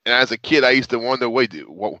promo. And as a kid, I used to wonder, wait,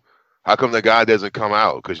 how come the guy doesn't come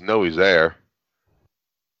out? Because you know he's there.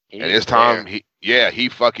 And this time, he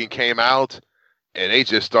fucking came out, and they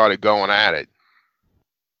just started going at it.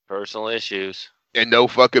 Personal issues. And no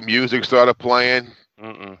fucking music started playing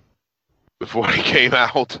before they came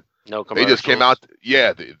out. No commercials. They just came out.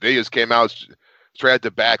 Yeah, they just came out straight at the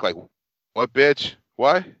back like, what, bitch?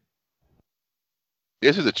 What?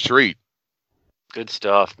 This is a treat. Good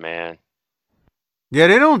stuff, man. Yeah,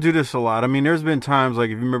 they don't do this a lot. I mean, there's been times, like,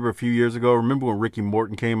 if you remember a few years ago, remember when Ricky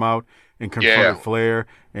Morton came out and confronted Flair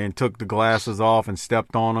and took the glasses off and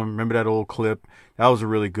stepped on him? Remember that old clip? That was a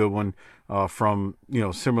really good one from,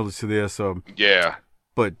 similar to this. Yeah.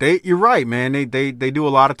 But you're right, man. They do a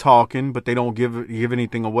lot of talking, but they don't give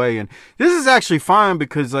anything away. And this is actually fine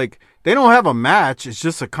because, like, they don't have a match. It's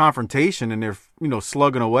just a confrontation, and they're,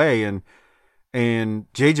 slugging away. And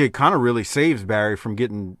JJ kind of really saves Barry from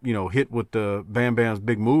getting, hit with the Bam Bam's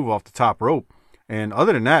big move off the top rope. And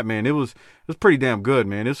other than that, man, it was pretty damn good,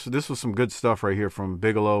 man. This was some good stuff right here from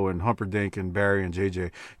Bigelow and Humperdinck and Barry and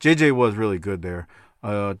JJ. JJ was really good there.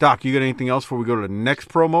 Doc, you got anything else before we go to the next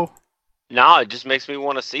promo? No, it just makes me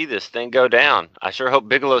want to see this thing go down. I sure hope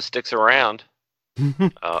Bigelow sticks around.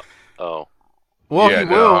 Well,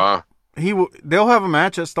 yeah, he will. They'll have a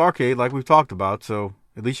match at Starrcade like we've talked about, so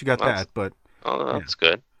at least you got that. But that's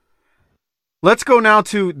good. Let's go now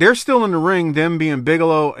to, they're still in the ring, them being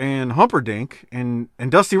Bigelow and Humperdinck, and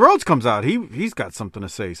Dusty Rhodes comes out. He's got something to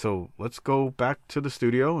say. So let's go back to the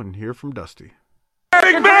studio and hear from Dusty. Barry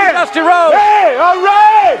big man. Dusty Rhodes. Hey, all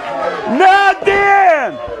right. Now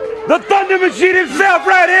then, the Thunder Machine himself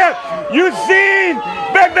right here. You've seen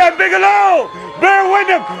Bam Bam Bigelow, Barry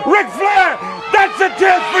Windham, Ric Flair. That's a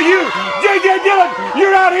test for you. J.J. Dillon,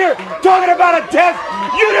 you're out here talking about a test.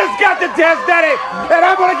 You just got the test, Daddy. And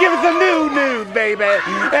I'm going to give you some new news, baby.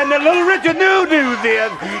 And the Little Richard new news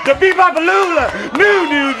is, the Bebop-A-Lula new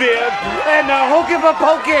news is, and the Hokey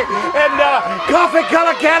Pokey and the Coffee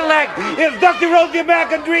Color Cadillac is Dusty Rhodes, the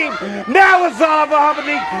American Dream. Now it's Oliver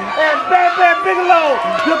Humperdinck and Bam Bam Bigelow,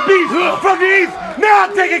 the beast from the East. Now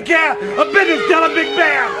taking care of business, tell a Big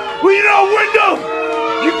Bam. Well, you know, Windham,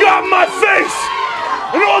 you got my face,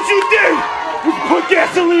 and all you did was put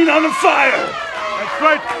gasoline on the fire. That's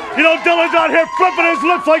right. You know, Dillon's out here flipping his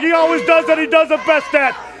lips like he always does, and he does the best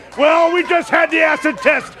at. Well, we just had the acid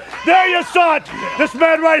test. There you saw it. This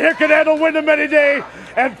man right here can handle Windham any day.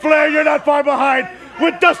 And Flair, you're not far behind.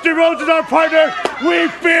 With Dusty Rhodes as our partner, we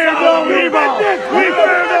fear no evil. We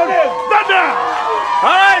fear no thunder.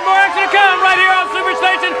 All right, more action to come right here on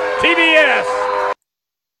Superstation TBS.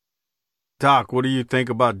 Doc, what do you think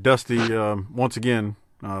about Dusty once again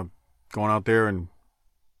going out there and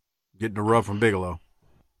getting the rub from Bigelow?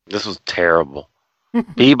 This was terrible.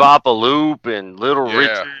 Bebop-A-Loop and Little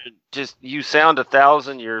Richard, just you sound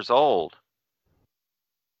 1,000 years old.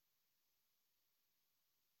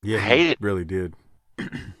 Yeah, I hate it. Really did.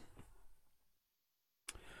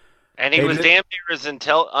 And he was damn near as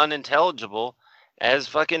unintelligible as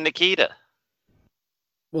fucking Nikita.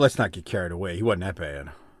 Well, let's not get carried away. He wasn't that bad.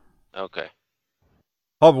 Okay.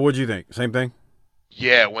 Harper, what'd you think? Same thing?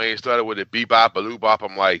 Yeah, when he started with the Bebop-A-Loop,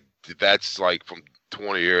 I'm like, that's like from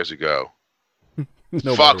 20 years ago.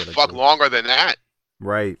 Fuck longer than that.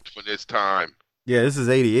 Right. For this time. Yeah, this is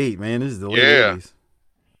 88, man. This is the late 80s.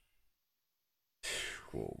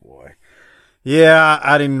 Oh, boy. Yeah,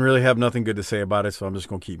 I didn't really have nothing good to say about it, so I'm just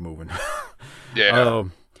going to keep moving. Yeah.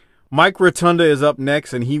 Mike Rotunda is up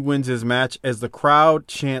next, and he wins his match as the crowd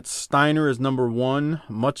chants Steiner is number one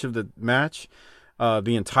much of the match.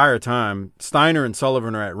 The entire time. Steiner and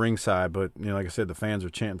Sullivan are at ringside, but like I said, the fans are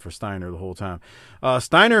chanting for Steiner the whole time.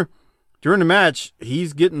 Steiner, during the match,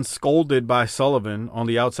 he's getting scolded by Sullivan on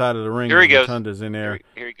the outside of the ring. Here he goes. Rotunda's in there.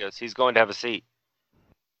 Here he goes. He's going to have a seat.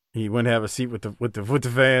 He went to have a seat with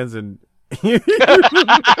the fans, and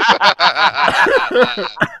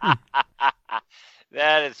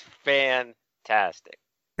that is fantastic.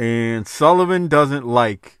 And Sullivan doesn't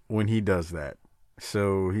like when he does that.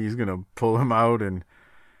 So he's going to pull him out and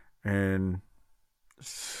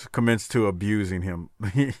commence to abusing him.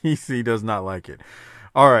 He does not like it.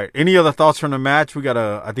 All right. Any other thoughts from the match?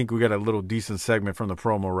 I think we got a little decent segment from the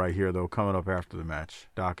promo right here, though, coming up after the match.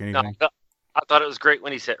 Doc, anything? No, I thought it was great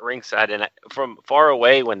when he sat ringside. And from far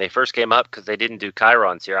away when they first came up, because they didn't do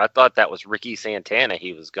chyrons here, I thought that was Ricky Santana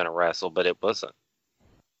he was going to wrestle, but it wasn't.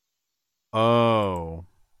 Oh.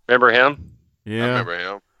 Remember him? Yeah. I remember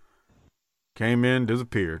him. Came in,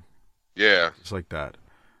 disappeared. Yeah. Just like that.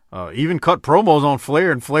 Even cut promos on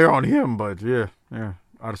Flair and Flair on him, but yeah,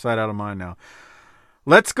 out of sight, out of mind now.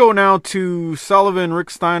 Let's go now to Sullivan, Rick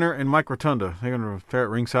Steiner, and Mike Rotunda. They're going to pair at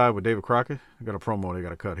ringside with David Crockett. They got a promo they got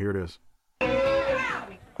to cut. Here it is.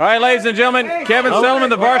 All right, ladies and gentlemen, Kevin Sullivan,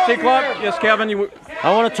 the Varsity Club. Yes, Kevin.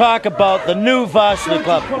 I want to talk about the new Varsity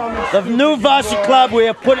Club. The new Varsity Club, we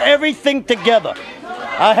have put everything together.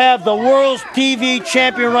 I have the World's TV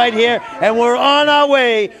Champion right here, and we're on our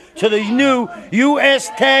way to the new U.S.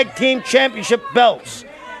 Tag Team Championship belts.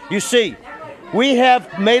 You see, we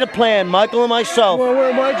have made a plan, Michael and myself. You want to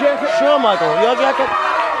wear my jacket? Sure, Michael. Your jacket?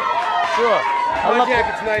 Sure. My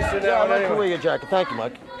jacket's nicer now. Yeah, I'd like to wear your jacket. Thank you,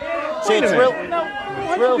 Mike. See, Wait a it's minute. real. No, it's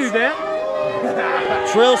why'd real. you do that?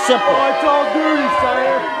 It's real simple. Oh, it's all dirty,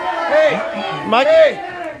 Steiner. Hey, Mike. Hey,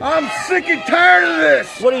 I'm sick and tired of this.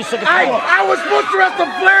 What are you sick and tired of? I was supposed to wrestle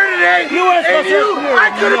Flair today. You were supposed to. I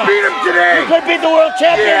could have beat him today. You could beat the world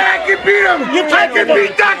champion. Yeah, I can beat him. I can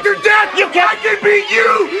beat Dr. Death. I can beat you.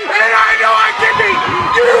 And I know I can beat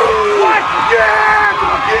you. What?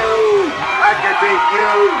 Yeah, you. I can beat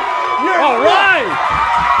you. All right.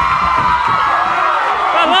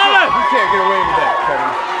 I love it. You can't get away with that, Kevin.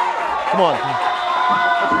 Come on.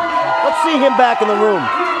 Let's see him back in the room.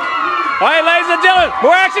 All right, ladies and gentlemen,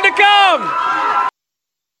 more action to come.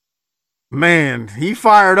 Man, he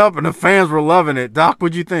fired up and the fans were loving it. Doc,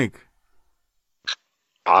 what'd you think?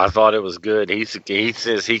 I thought it was good. He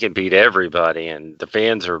says he can beat everybody, and the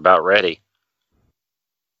fans are about ready.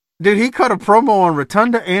 Did he cut a promo on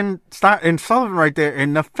Rotunda and Sullivan right there,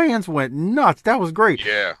 and the fans went nuts. That was great.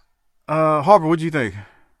 Yeah. Harper, what'd you think?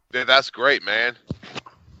 Yeah, that's great, man.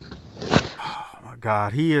 Oh, my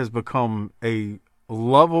God. He has become a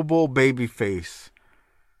lovable babyface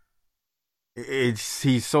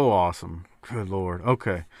He's so awesome. Good Lord.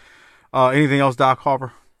 Okay. Anything else, Doc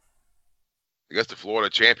Harper? I guess the Florida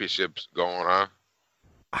Championship's going, huh?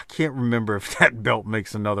 I can't remember if that belt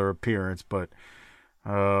makes another appearance, but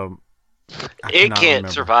it can't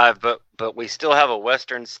survive. But we still have a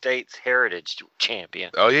Western States Heritage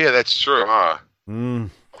champion. Oh yeah, that's true, huh? Don't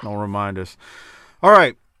remind us. All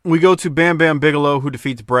right, we go to Bam Bam Bigelow, who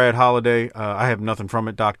defeats Brad Holiday. I have nothing from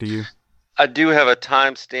it, Doc. Do you? I do have a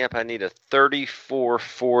timestamp. I need a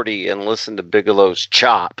 34:40 and listen to Bigelow's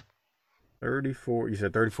chop. 34. You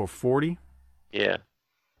said 34:40? Yeah.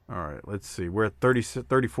 All right, let's see. We're at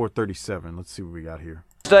 34:37. Let's see what we got here.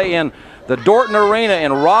 Stay in the Dorton Arena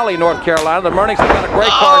in Raleigh, North Carolina. The Murniks have got a great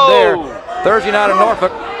card there. Thursday night in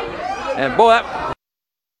Norfolk. And boy,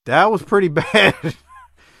 that was pretty bad.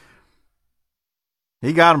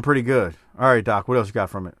 He got him pretty good. All right, Doc, what else you got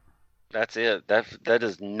from it? That's it. That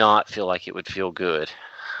does not feel like it would feel good.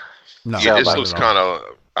 No, yeah, this looks kind of,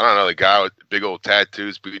 I don't know, the guy with big old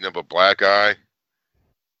tattoos beating up a black guy.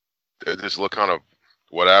 They just look kind of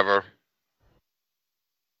whatever.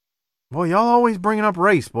 Boy, y'all always bringing up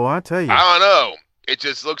race, boy, I tell you. I don't know. It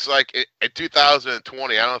just looks like in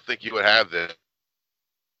 2020, I don't think you would have this.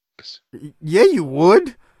 Yeah, you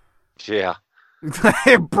would. Yeah.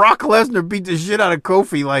 Brock Lesnar beat the shit out of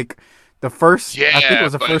Kofi like the first, I think it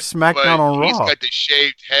was the first SmackDown on Raw. He's got the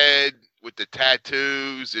shaved head with the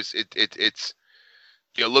tattoos.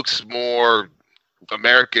 It looks more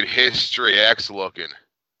American History X looking.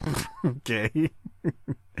 Okay.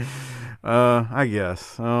 I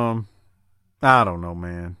guess. I don't know,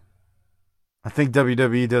 man. I think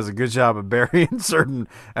WWE does a good job of burying certain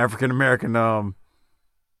African American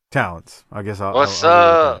talents. I guess What's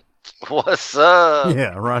up? What's up?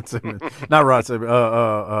 Yeah, Ron Simmons. Not Ron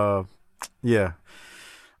Simmons. Yeah.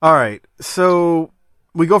 All right. So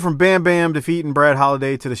we go from Bam Bam defeating Brad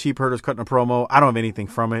Holiday to the Sheepherders cutting a promo. I don't have anything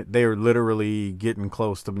from it. They are literally getting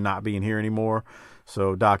close to not being here anymore.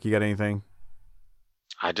 So, Doc, you got anything?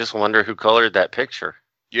 I just wonder who colored that picture.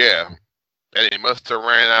 Yeah. And they must have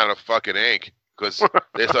ran out of fucking ink because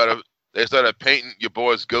they started painting your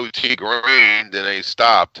boy's goatee green, then they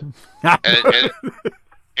stopped.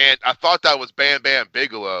 And I thought that was Bam Bam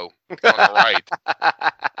Bigelow on the right.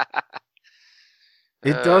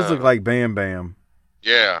 It does look like Bam Bam.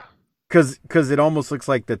 Yeah. Cause it almost looks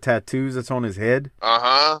like the tattoos that's on his head.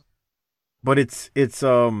 Uh-huh. But it's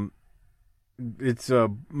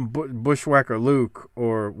Bushwhacker Luke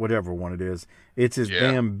or whatever one it is. It's his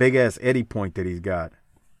damn big ass Eddie point that he's got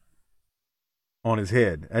on his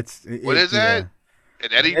head. What is that? An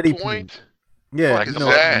Eddie point? Yeah, what is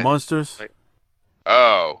that? Monsters.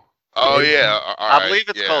 Oh yeah. I believe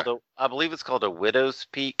it's called a widow's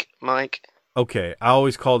peak, Mike. Okay, I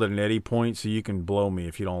always called it an Eddie point, so you can blow me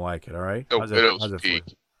if you don't like it. All right? Widow's peak.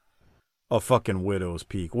 A fucking widow's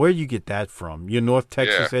peak. Where you get that from? Your North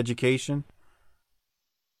Texas education?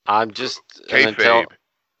 I'm just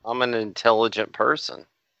I'm an intelligent person.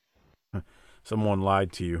 Someone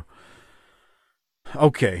lied to you.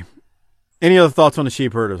 Okay. Any other thoughts on the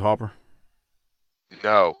Sheepherders, Harper?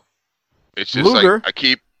 No. It's just Luger.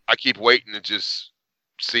 like I keep waiting to just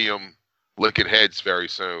see them licking heads very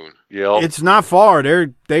soon. Yeah. It's not far.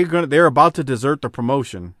 They're about to desert the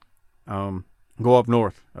promotion. Go up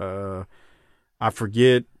north. I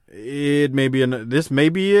forget. This may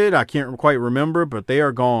be it. I can't quite remember, but they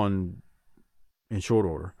are gone in short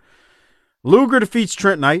order. Luger defeats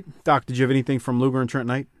Trent Knight. Doc, did you have anything from Luger and Trent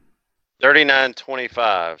Knight?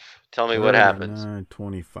 39-25. Tell me what happens.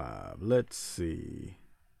 39-25. Let's see.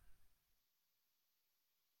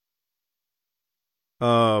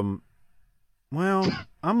 Well,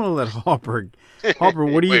 I'm gonna let Harper. Harper,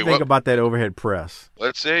 what do you think about that overhead press?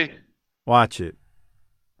 Let's see. Watch it.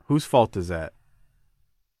 Whose fault is that?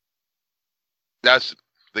 That's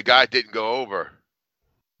the guy didn't go over.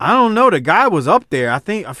 I don't know. The guy was up there. I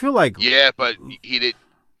feel like. Yeah, but he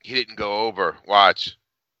didn't go over. Watch.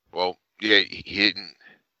 Well, yeah, he didn't.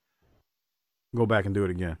 Go back and do it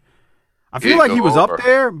again. I feel like he was up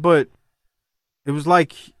there, but it was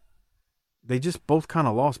like they just both kind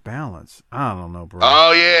of lost balance. I don't know, bro.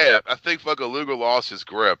 Oh yeah, I think fucking Luger lost his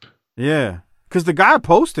grip. Yeah, because the guy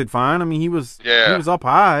posted fine. I mean, he was up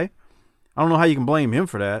high. I don't know how you can blame him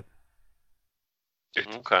for that.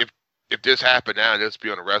 If this happened now, this would be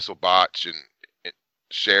on a WrestleBotch and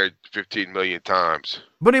shared 15 million times.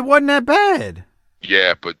 But it wasn't that bad.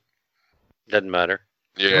 Yeah, but doesn't matter.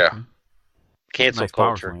 Yeah. Okay. Cancel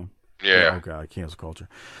culture. Yeah. Oh god, cancel culture.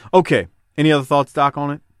 Okay. Any other thoughts, Doc,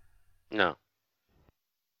 on it? No.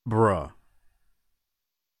 Bruh.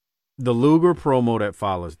 The Luger promo that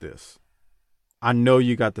follows this. I know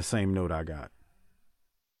you got the same note I got.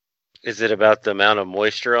 Is it about the amount of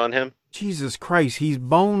moisture on him? Jesus Christ, he's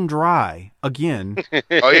bone dry again.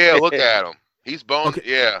 Oh yeah, look at him. He's bone. Okay.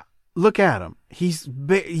 Yeah. Look at him. He's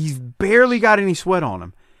barely got any sweat on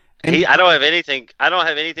him. And I don't have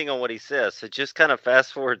anything on what he says. So just kind of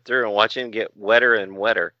fast forward through and watch him get wetter and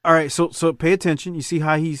wetter. All right, so pay attention. You see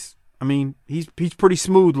how he's pretty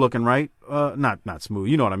smooth looking, right? Not smooth.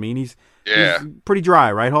 You know what I mean? He's pretty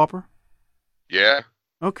dry, right, Hopper? Yeah.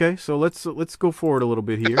 Okay, so let's go forward a little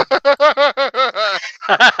bit here. All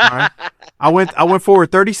right. I went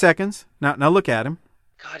forward 30 seconds. Now look at him.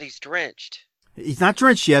 God, he's drenched. He's not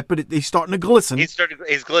drenched yet, but he's starting to glisten. He's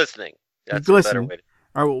glistening. That's a better way to...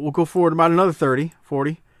 All right, we'll go forward about another 30,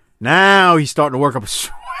 40. Now he's starting to work up a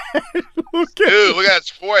sweat. Look at his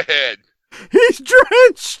forehead. He's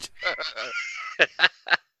drenched.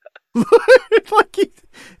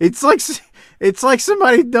 It's like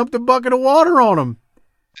somebody dumped a bucket of water on him.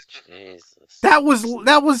 Jesus. That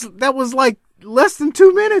was like less than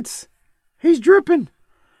 2 minutes. He's dripping.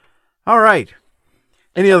 All right.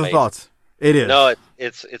 Any other thoughts? It is. No,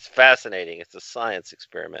 it's fascinating. It's a science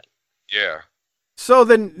experiment. Yeah. So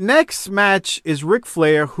the next match is Ric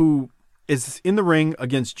Flair, who is in the ring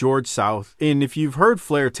against George South. And if you've heard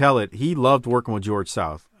Flair tell it, he loved working with George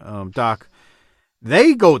South. Doc,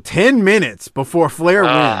 they go 10 minutes before Flair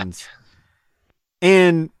wins.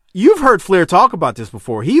 And you've heard Flair talk about this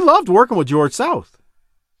before. He loved working with George South.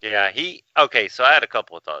 Yeah, okay, so I had a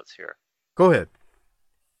couple of thoughts here. Go ahead.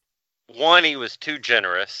 One, he was too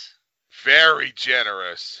generous. Very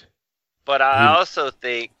generous. But I also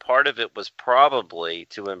think part of it was probably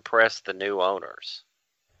to impress the new owners.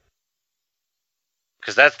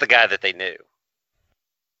 Because that's the guy that they knew.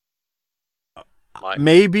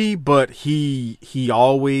 Maybe, but he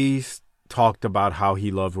always talked about how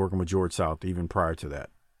he loved working with George South, even prior to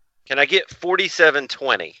that. Can I get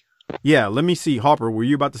 47-20? Yeah, let me see. Hopper, were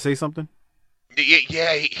you about to say something?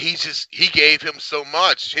 Yeah, he gave him so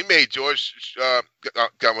much. He made George, I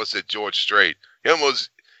almost said George Strait.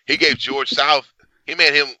 He gave George South, he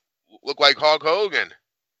made him look like Hulk Hogan.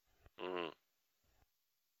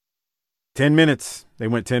 10 minutes. They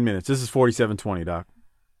went 10 minutes. This is 47-20, Doc.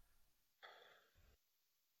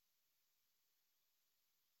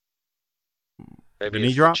 Maybe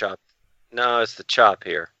it's the chop. No, it's the chop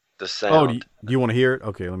here. The sound. Oh, do you want to hear it?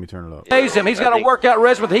 Okay, let me turn it up. He's got a workout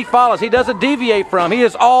regimen that he follows. He doesn't deviate from. He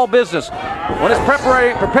is all business. When it's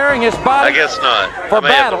preparing his body. I guess not. For I may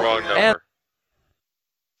battle. Have the wrong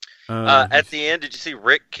number. At the end, did you see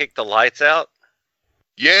Rick kick the lights out?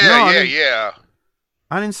 Yeah.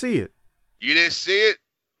 I didn't see it. You didn't see it?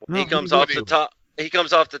 No, he comes off the top. He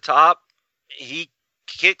comes off the top. He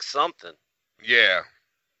kicks something. Yeah.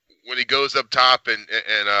 When he goes up top and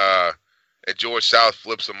George South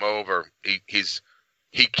flips him over, he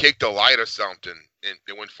kicked a light or something and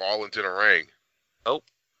it went fall into the ring. Oh.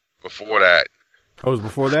 Before that. Oh, it was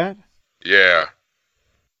before that? Yeah.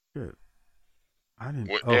 Good. I didn't.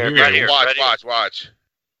 Right here. Watch.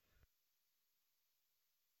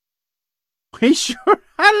 He sure.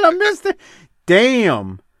 How did I miss that?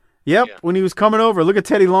 Damn. Yep. Yeah. When he was coming over, look at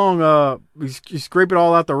Teddy Long. He scraped it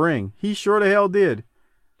all out the ring. He sure the hell did.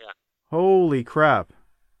 Yeah. Holy crap.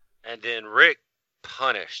 And then Rick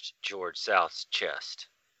punished George South's chest.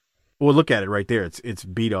 Well, look at it right there. It's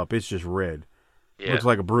beat up. It's just red. Yeah. Looks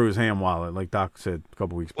like a bruised ham wallet, like Doc said a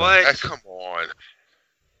couple weeks back. What? Come on.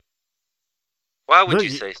 Why would you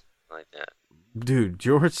say something like that? Dude,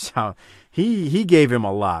 George South, he gave him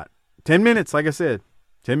a lot. 10 minutes, like I said.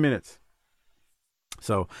 10 minutes.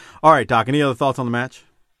 So, all right, Doc, any other thoughts on the match?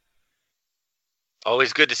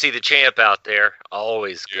 Always good to see the champ out there.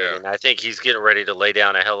 Always good. Yeah. And I think he's getting ready to lay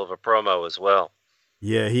down a hell of a promo as well.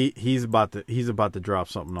 Yeah, he's about to drop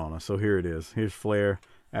something on us. So here it is. Here's Flair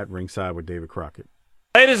at ringside with David Crockett.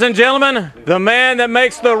 Ladies and gentlemen, the man that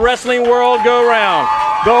makes the wrestling world go round,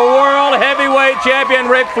 the world heavyweight champion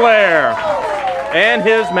Ric Flair, and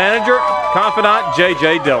his manager, confidant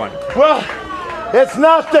J.J. Dillon. Well, it's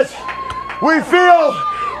not that we feel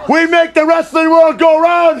we make the wrestling world go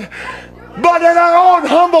round, but in our own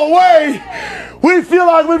humble way, we feel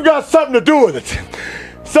like we've got something to do with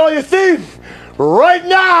it. So you see, right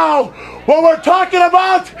now, what we're talking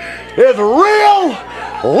about is real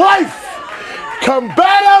life,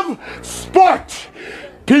 combative sport.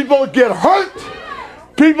 People get hurt,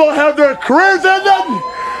 people have their careers ended,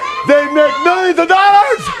 they make millions of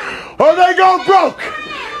dollars, or they go broke.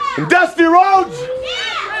 And Dusty Rhodes,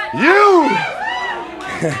 you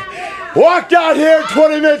walked out here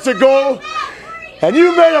 20 minutes ago and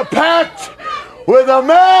you made a pact with a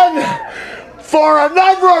man for a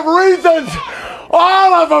number of reasons,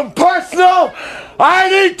 all of them personal. I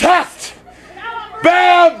need tests.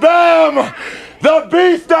 Bam Bam, the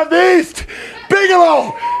Beast of the East,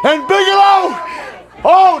 Bigelow. And Bigelow,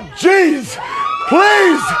 oh jeez,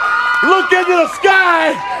 please look into the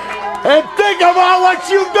sky and think about what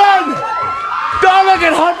you've done. Don't look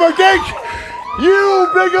at Humperdinck. You,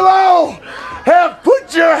 Bigelow, have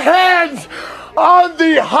put your hands on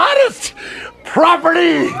the hottest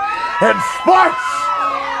property in sports.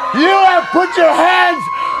 You have put your hands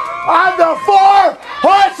on the 4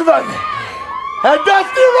 horsemen and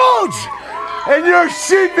Dusty Rhodes. In your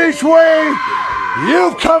sheepish way,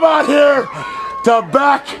 you've come out here to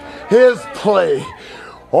back his play.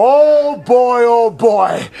 Oh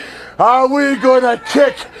boy, are we gonna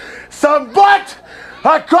kick some butt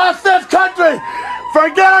across this country?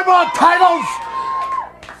 Forget about titles.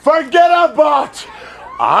 Forget about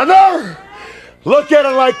honor. Look at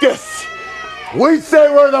it like this. We say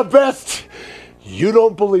we're the best. You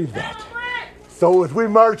don't believe that. So as we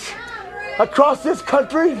march across this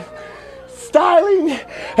country, styling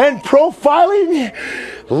and profiling,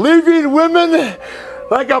 leaving women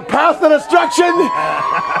like a path of destruction,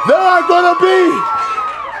 there are going to be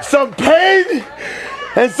some pain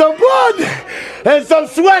and some blood and some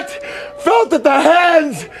sweat felt at the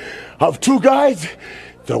hands of 2 guys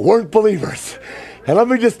that weren't believers. And let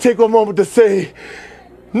me just take a moment to say,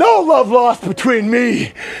 no love lost between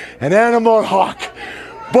me and Animal Hawk.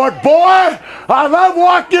 But boy, I love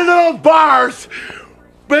walking into those bars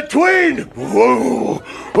between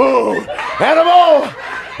Animal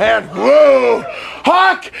and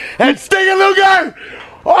Hawk and Stinger Luger.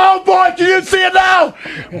 Oh boy, can you see it now?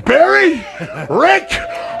 Barry, Rick,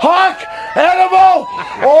 Hawk, Animal.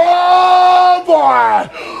 Oh boy.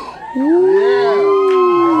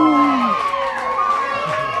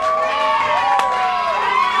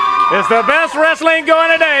 It's the best wrestling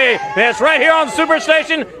going today. It's right here on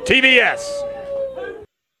Superstation TBS.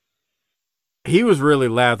 He was really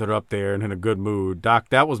lathered up there and in a good mood. Doc,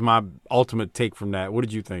 that was my ultimate take from that. What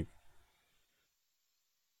did you think?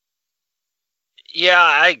 Yeah,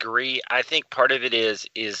 I agree. I think part of it is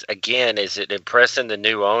it impressing the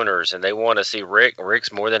new owners, and they want to see Rick.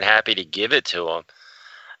 Rick's more than happy to give it to him.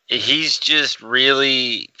 He's just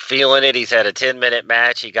really feeling it. He's had a 10-minute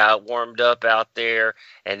match. He got warmed up out there,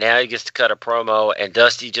 and now he gets to cut a promo, and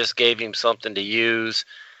Dusty just gave him something to use,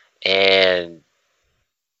 and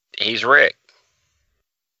he's Rick.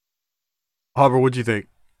 Hubbard, what'd you think?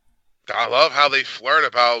 I love how they flirt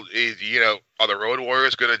about, are the Road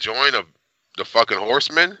Warriors going to join the fucking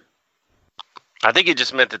Horsemen? I think it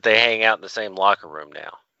just meant that they hang out in the same locker room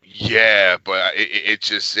now. Yeah, but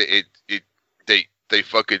they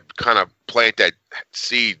fucking kind of plant that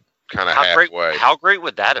seed kind of halfway. How great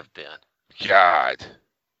would that have been? God.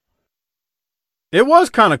 It was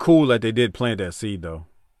kind of cool that they did plant that seed, though.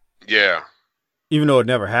 Yeah. Even though it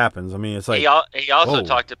never happens. I mean, it's like he also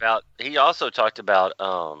talked about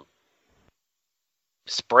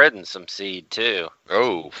spreading some seed too.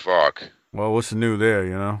 Oh fuck. Well, what's new there,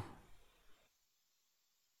 you know?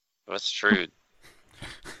 That's true.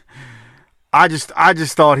 I just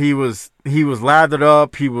thought he was lathered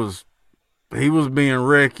up. He was being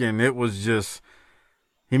Rick, and it was just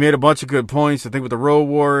he made a bunch of good points. I think with the Road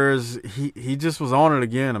Warriors, he just was on it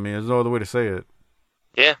again. I mean, there's no other way to say it.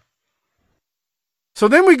 Yeah. So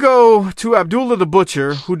then we go to Abdullah the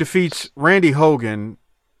Butcher, who defeats Randy Hogan.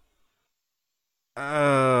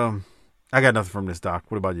 I got nothing from this, Doc.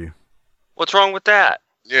 What about you? What's wrong with that?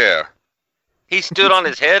 Yeah. He stood on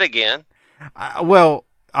his head again.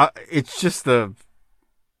 It's just God,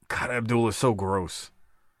 Abdullah's so gross.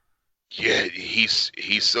 Yeah, he's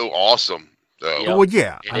so awesome, though. Yep. Well,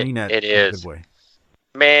 yeah. It is.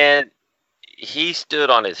 Man, he stood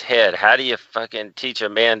on his head. How do you fucking teach a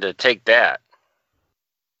man to take that?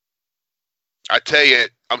 I tell you,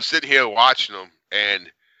 I'm sitting here watching him, and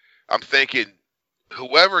I'm thinking,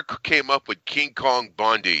 whoever came up with King Kong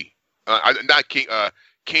Bundy,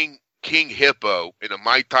 King Hippo in a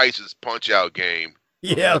Mike Tyson's Punch-Out game,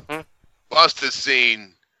 yeah, must have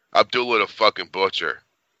seen Abdullah the fucking Butcher.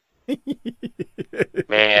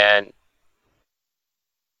 Man,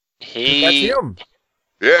 that's him.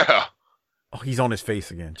 Yeah. Oh, he's on his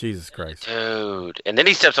face again. Jesus Christ, dude! And then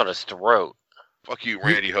he steps on his throat. Fuck you,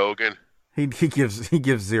 Randy Hogan. He gives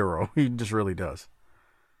 0. He just really does.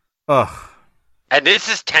 Ugh. And this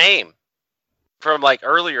is tame from like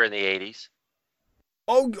earlier in the 80s.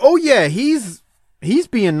 Oh yeah, he's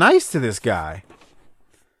being nice to this guy.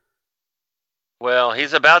 Well,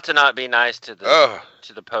 he's about to not be nice to the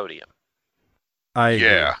podium. I agree.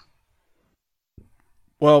 Yeah.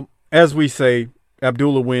 Well, as we say,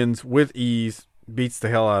 Abdullah wins with ease, beats the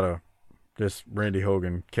hell out of this Randy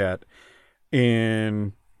Hogan cat,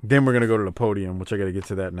 and Then we're going to go to the podium, which I got to get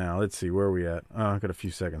to that now. Let's see, where are we at? I got a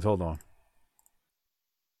few seconds. Hold on.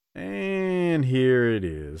 And here it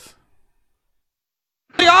is.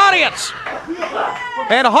 The audience.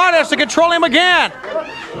 And Hart has to control him again.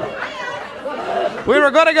 We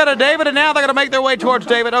were going to go to David, and now they're going to make their way towards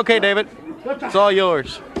David. Okay, David, it's all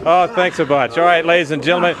yours. Oh, thanks a bunch. All right, ladies and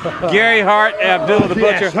gentlemen, Gary Hart, Abdullah the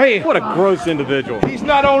Butcher. Yes, hey. What a gross individual. He's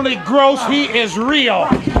not only gross, he is real.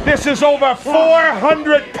 This is over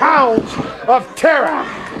 400 pounds of terror.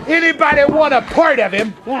 Anybody want a part of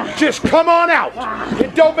him, just come on out.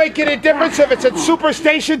 It don't make any difference if it's at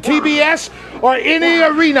Superstation, TBS, or any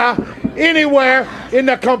arena, anywhere in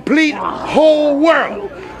the complete whole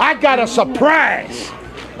world. I got a surprise.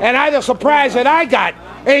 And the surprise that I got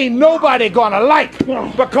ain't nobody gonna like,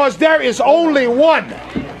 because there is only one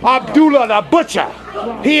Abdullah the Butcher.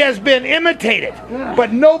 He has been imitated,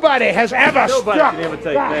 but nobody has ever struck.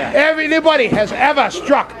 Everybody has ever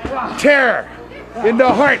struck terror in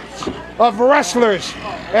the hearts of wrestlers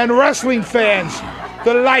and wrestling fans,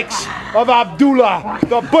 the likes of Abdullah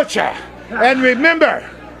the Butcher. And remember,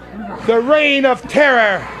 the reign of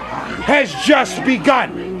terror has just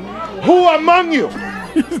begun. Who among you,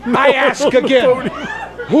 I ask again,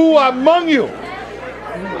 who among you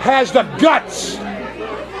has the guts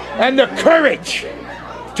and the courage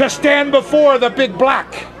to stand before the big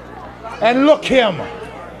black and look him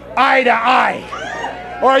eye to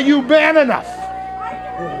eye? Are you man enough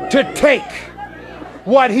to take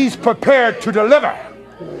what he's prepared to deliver?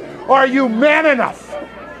 Are you man enough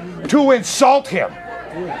to insult him?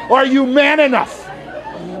 Are you man enough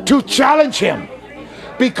to challenge him?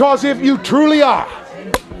 Because if you truly are,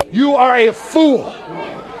 you are a fool.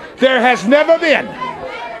 There has never been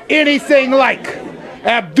anything like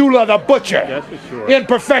Abdullah the Butcher in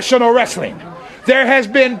professional wrestling. There has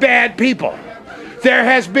been bad people. There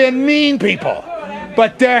has been mean people.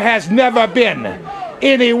 But there has never been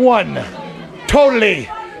anyone totally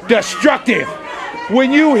destructive.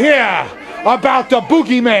 When you hear about the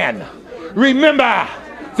boogeyman, remember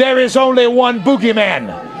there is only one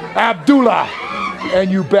boogeyman, Abdullah.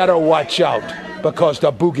 And you better watch out, because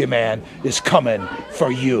the boogeyman is coming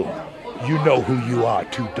for you. You know who you are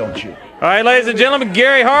too, don't you? All right, ladies and gentlemen,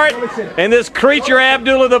 Gary Hart and this creature,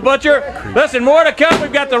 Abdullah the Butcher. Listen, more to come.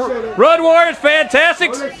 We've got the Road Warriors,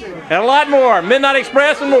 Fantastics, and a lot more. Midnight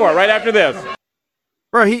Express and more right after this.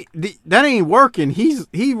 Bro, that ain't working.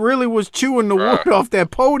 He really was chewing the wood off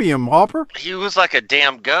that podium, Hopper. He was like a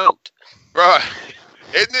damn goat. Bro,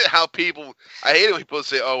 isn't it how people... I hate it when people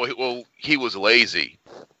say, oh, well, he was lazy.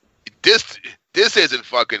 This isn't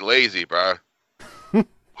fucking lazy, bro.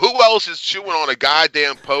 Who else is chewing on a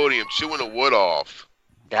goddamn podium, chewing the wood off?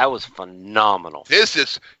 That was phenomenal. This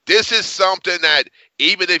is something that,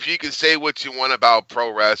 even if you can say what you want about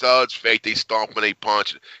pro wrestling, oh, it's fake, they stomp and they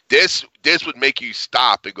punch. This would make you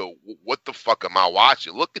stop and go, what the fuck am I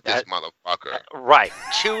watching? Look at this motherfucker. Right.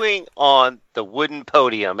 Chewing on the wooden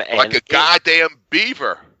podium. And like a goddamn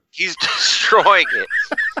beaver. He's destroying it.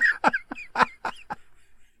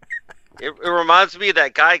 It reminds me of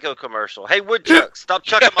that Geico commercial. Hey, woodchuck, stop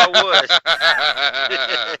chucking my wood.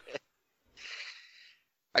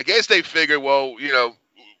 I guess they figured, well,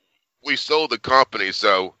 we sold the company,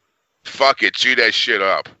 so fuck it, chew that shit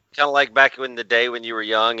up. Kind of like back in the day when you were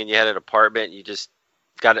young and you had an apartment, you just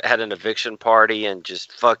had an eviction party and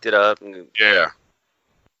just fucked it up. Yeah.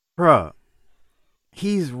 Bruh,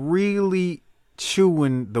 he's really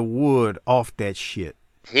chewing the wood off that shit.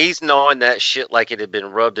 He's gnawing that shit like it had been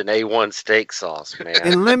rubbed in A1 steak sauce, man.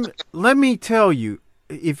 And let me tell you,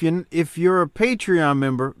 if you're a Patreon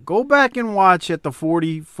member, go back and watch at the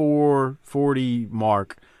 44:40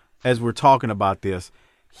 mark as we're talking about this.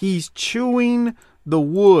 He's chewing the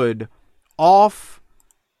wood off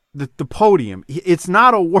the podium. It's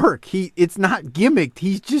not a work. It's not gimmicked.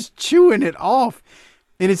 He's just chewing it off,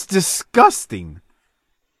 and it's disgusting.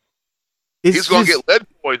 He's gonna get lead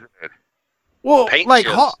poisoning. Well, like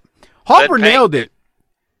Hopper nailed it.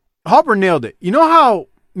 Hopper nailed it. You know how?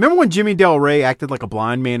 Remember when Jimmy Del Rey acted like a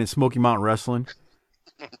blind man in Smoky Mountain Wrestling?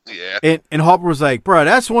 Yeah. And Hopper was like, bro,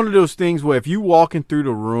 that's one of those things where if you walking through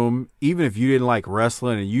the room, even if you didn't like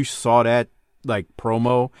wrestling and you saw that like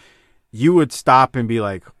promo, you would stop and be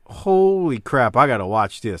like, holy crap, I got to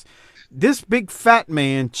watch this. This big fat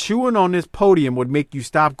man chewing on this podium would make you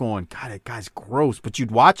stop going, God, that guy's gross. But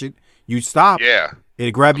you'd watch it. You'd stop. Yeah.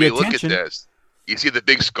 It'd grab your attention. Look at this. You see the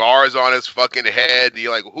big scars on his fucking head. And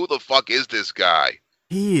you're like, who the fuck is this guy?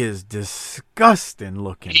 He is disgusting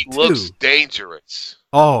looking. He looks dangerous.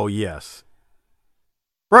 Oh, yes.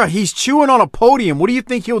 Bro, he's chewing on a podium. What do you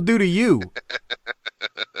think he'll do to you?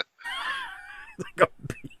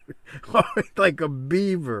 Like a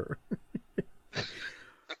beaver.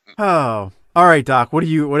 Oh. All right, Doc.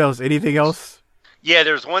 What else? Anything else? Yeah,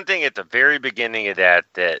 there's one thing at the very beginning of that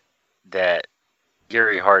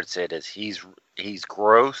Gary Hart said is he's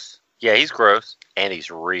gross. Yeah, he's gross and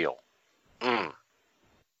he's real.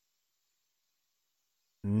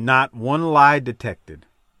 Not one lie detected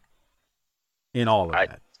in all of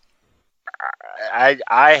that.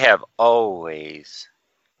 I have always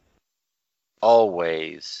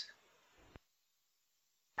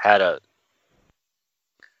had a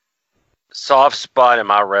soft spot in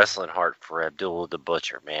my wrestling heart for Abdullah the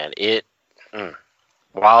Butcher, man.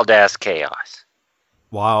 Wild ass chaos.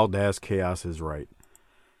 Wild ass chaos is right.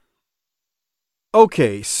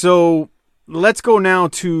 Okay, so let's go now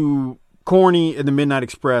to Corny and the Midnight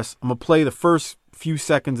Express. I'm going to play the first few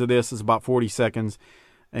seconds of this. It's about 40 seconds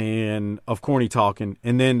and of Corny talking,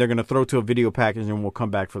 and then they're going to throw to a video package and we'll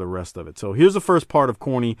come back for the rest of it. So here's the first part of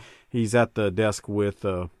Corny. He's at the desk with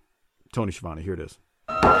Tony Schiavone. Here it is.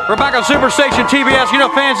 We're back on Superstation TBS. You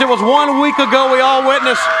know, fans, it was 1 week ago we all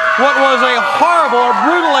witnessed what was a horrible or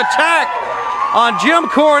brutal attack on Jim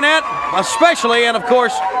Cornette, especially, and of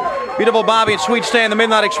course, beautiful Bobby and Sweet Stan, the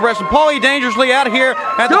Midnight Express, and Paulie Dangerously out here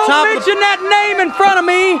at the top. Don't mention that name in front of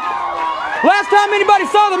me. Last time anybody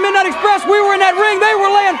saw the Midnight Express, we were in that ring. They were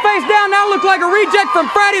laying face down. Now look like a reject from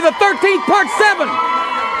Friday the 13th, Part 7.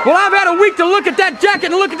 Well, I've had a week to look at that jacket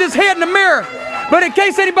and look at this head in the mirror. But in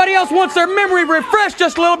case anybody else wants their memory refreshed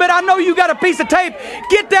just a little bit, I know you got a piece of tape.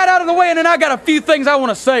 Get that out of the way, and then I got a few things I want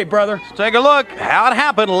to say, brother. Take a look how it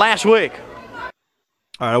happened last week.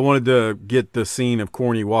 All right, I wanted to get the scene of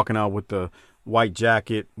Corny walking out with the white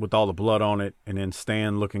jacket with all the blood on it, and then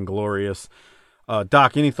Stan looking glorious.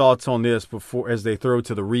 Doc, any thoughts on this before as they throw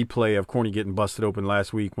to the replay of Corny getting busted open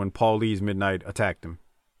last week when Paul Lee's Midnight attacked him?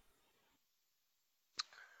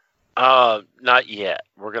 Not yet.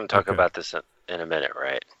 We're going to talk about this in a minute,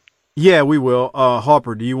 right? Yeah, we will.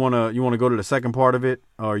 Harper, do you want to go to the second part of it,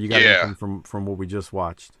 or you got anything from what we just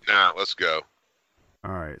watched? Nah, let's go.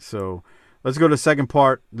 All right, so let's go to the second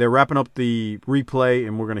part. They're wrapping up the replay,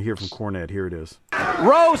 and we're going to hear from Cornette. Here it is.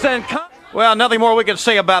 Rose and well, nothing more we can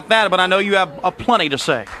say about that, but I know you have plenty to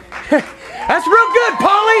say. That's real good,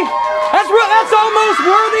 Paulie. That's almost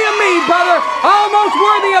worthy of me, brother. Almost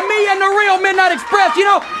worthy of me and the real Midnight Express. You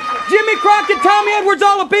know, Jimmy Crockett, Tommy Edwards,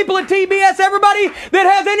 all the people at TBS, everybody that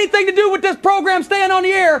has anything to do with this program staying on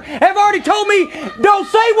the air have already told me, don't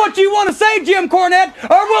say what you want to say, Jim Cornette,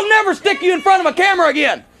 or we'll never stick you in front of a camera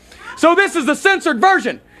again. So this is the censored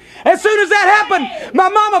version. As soon as that happened, my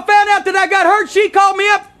mama found out that I got hurt. She called me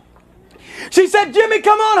up. She said, Jimmy,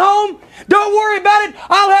 come on home. Don't worry about it.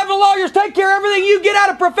 I'll have the lawyers take care of everything. You get out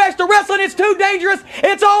of professional wrestling. It's too dangerous.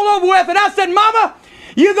 It's all over with. And I said, Mama,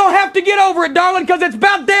 you're going to have to get over it, darling, because it's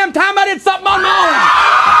about damn time I did something on my own.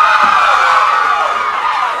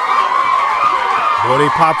 Boy, they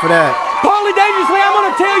pop for that. Paulie Dangerously, I'm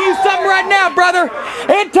going to tell you something right now, brother.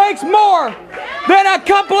 It takes more than a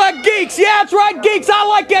couple of geeks. Yeah, that's right, geeks. I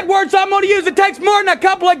like that word, so I'm going to use it. It takes more than a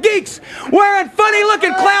couple of geeks wearing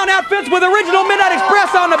funny-looking clown outfits with original Midnight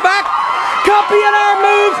Express on the back, copying our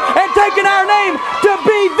moves and taking our name to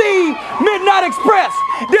be the Midnight Express.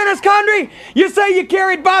 Dennis Condrey, you say you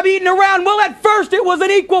carried Bobby Eaton around. Well, at first it was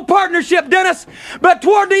an equal partnership, Dennis, but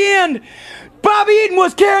toward the end, Bobby Eaton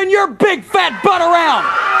was carrying your big fat butt around.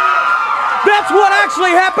 That's what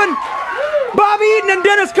actually happened. Bobby Eaton and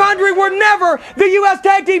Dennis Condrey were never the U.S.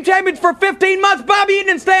 Tag Team Champions for 15 months. Bobby Eaton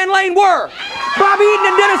and Stan Lane were. Bobby Eaton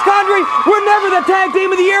and Dennis Condrey were never the Tag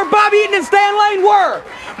Team of the Year. Bobby Eaton and Stan Lane were.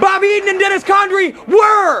 Bobby Eaton and Dennis Condrey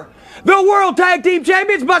were the World Tag Team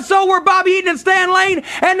Champions, but so were Bobby Eaton and Stan Lane,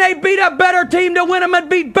 and they beat a better team to win them and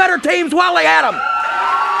beat better teams while they had them.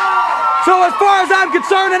 So as far as I'm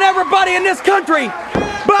concerned, and everybody in this country,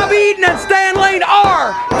 Bobby Eaton and Stan Lane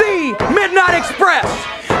are the Midnight Express.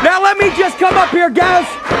 Now let me just come up here, guys,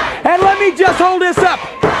 and let me just hold this up.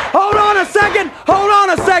 Hold on a second. Hold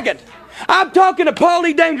on a second. I'm talking to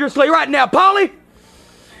Paulie Dangerously right now. Paulie,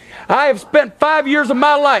 I have spent 5 years of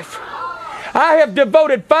my life. I have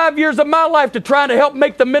devoted 5 years of my life to trying to help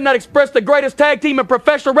make the Midnight Express the greatest tag team in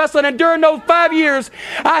professional wrestling, and during those 5 years,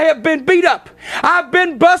 I have been beat up. I've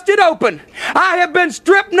been busted open. I have been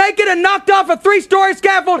stripped naked and knocked off a 3-story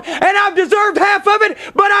scaffold, and I've deserved half of it,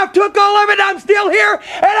 but I took all of it, and I'm still here,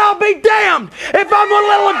 and I'll be damned if I'm gonna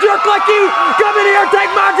let a jerk like you come in here and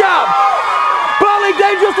take my job. Paulie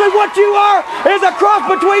Dangerously, what you are is a cross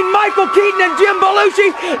between Michael Keaton and Jim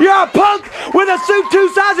Belushi. You're a punk with a suit 2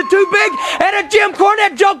 sizes too big and a Jim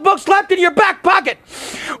Cornette joke book slapped in your back pocket.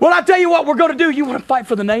 Well, I tell you what we're going to do. You want to fight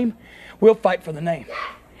for the name? We'll fight for the name.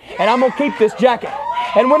 and I'm going to keep this jacket.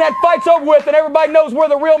 And when that fight's over with and everybody knows we're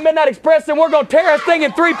the real Midnight Express, then we're going to tear this thing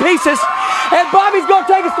in 3 pieces. And Bobby's going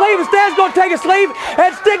to take a sleeve, and Stan's going to take a sleeve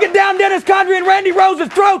and stick it down Dennis Condrey and Randy Rose's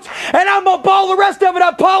throats. And I'm going to ball the rest of it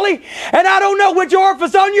up, Paulie. And I don't know which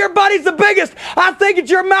orifice on your body's the biggest. I think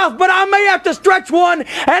it's your mouth, but I may have to stretch one,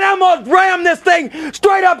 and I'm going to ram this thing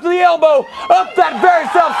straight up to the elbow, up that very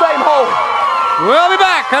self-same hole. We'll be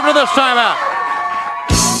back after this timeout.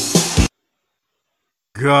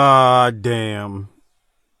 God damn.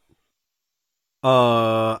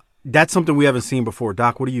 That's something we haven't seen before.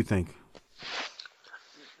 Doc, what do you think?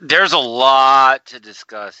 There's a lot to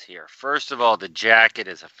discuss here. First of all, the jacket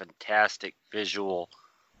is a fantastic visual.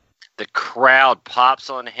 The crowd pops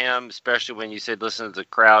on him, especially when you said listen to the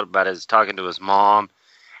crowd about his talking to his mom.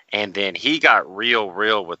 And then he got real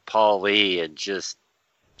with Paul Lee, and just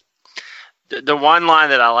the one line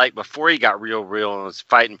that I liked before he got real and was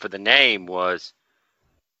fighting for the name was,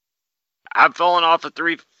 I've fallen off a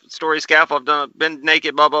 3-story scaffold, I've been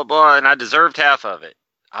naked, blah, blah, blah, and I deserved half of it.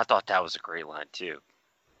 I thought that was a great line, too.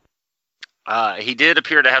 He did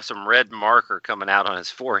appear to have some red marker coming out on his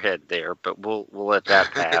forehead there, but we'll let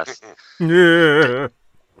that pass. Yeah.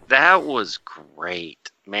 That was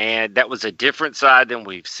great, man. That was a different side than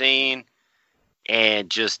we've seen, and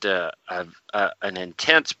just an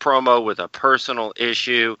intense promo with a personal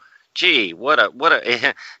issue. Gee, what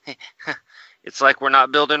a it's like we're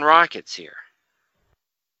not building rockets here.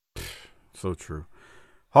 So true.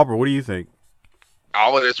 Harper, what do you think?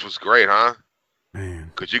 All of this was great, huh?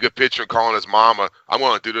 Man. Because you could picture him calling his mama, I'm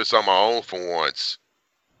going to do this on my own for once.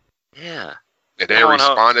 Yeah. And they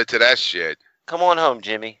responded to that shit. Come on home,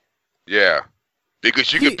 Jimmy. Yeah.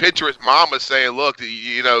 Because you could picture his mama saying, look,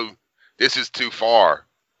 you know, this is too far.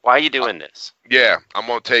 Why are you doing this? Yeah, I'm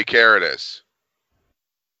going to take care of this.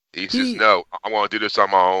 He says, no, I want to do this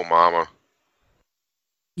on my own, mama.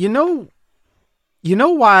 You know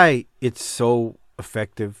why it's so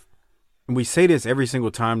effective? And we say this every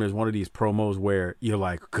single time there's one of these promos where you're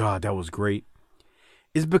like, God, that was great.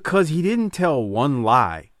 Is because he didn't tell one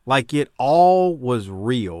lie. Like, it all was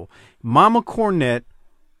real. Mama Cornette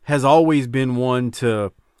has always been one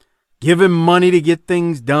to give him money to get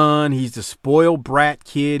things done. He's the spoiled brat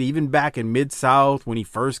kid, even back in Mid-South when he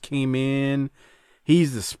first came in.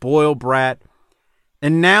 He's the spoiled brat.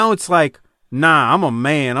 And now it's like, nah, I'm a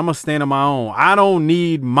man. I'm going to stand on my own. I don't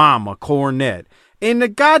need Mama Cornette. And the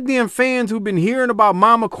goddamn fans who've been hearing about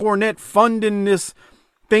Mama Cornette funding this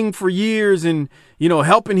thing for years and, you know,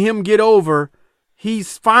 helping him get over,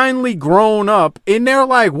 he's finally grown up. And they're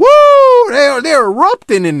like, woo! They're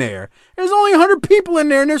erupting in there. There's only 100 people in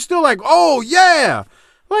there, and they're still like, oh, yeah.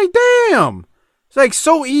 Like, damn. It's like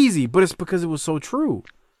so easy, but it's because it was so true.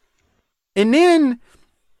 And then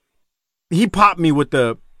he popped me with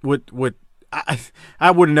I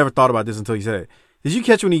would have never thought about this until he said it. Did you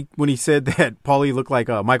catch when he said that Paulie looked like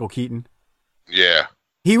Michael Keaton? Yeah.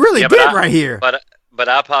 He really did right here. But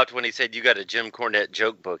I popped when he said you got a Jim Cornette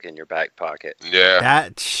joke book in your back pocket. Yeah.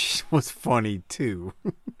 That was funny, too.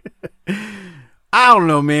 I don't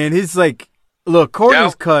know, man. It's like, look,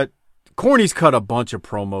 Corny's cut a bunch of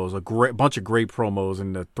promos, a bunch of great promos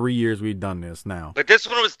in the 3 years we've done this now. But this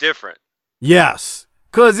one was different. Yes.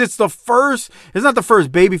 Because it's not the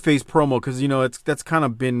first babyface promo, because, you know, that's kind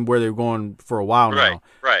of been where they're going for a while now.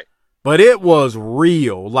 Right. But it was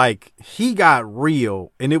real. Like, he got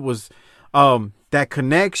real. And it was that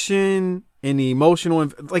connection and the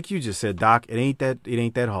emotional, like you just said, Doc, it ain't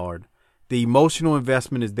that hard. The emotional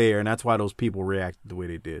investment is there, and that's why those people reacted the way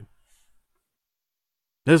they did.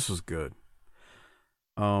 This was good.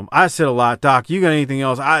 I said a lot. Doc, you got anything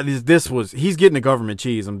else? He's getting the government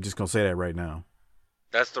cheese. I'm just going to say that right now.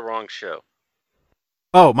 That's the wrong show.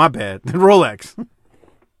 Oh, my bad. Rolex.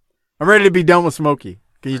 I'm ready to be done with Smokey.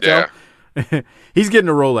 Can you tell? He's getting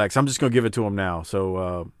a Rolex. I'm just going to give it to him now.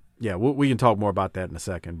 So, yeah, we can talk more about that in a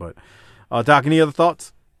second. But, Doc, any other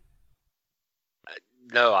thoughts?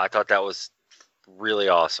 No, I thought that was really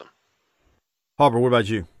awesome. Harper, what about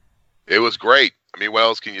you? It was great. I mean, what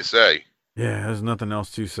else can you say? Yeah, there's nothing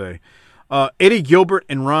else to say. Eddie Gilbert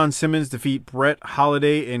and Ron Simmons defeat Brett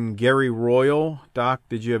Holiday and Gary Royal. Doc,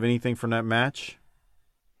 did you have anything from that match?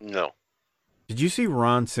 No. Did you see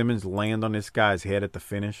Ron Simmons land on this guy's head at the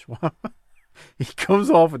finish? He comes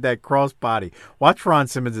off with that cross body. Watch Ron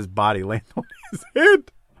Simmons' body land on his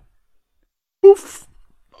head. Oof.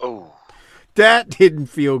 Oh. That didn't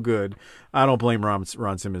feel good. I don't blame Ron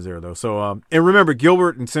Simmons there, though. So, and remember,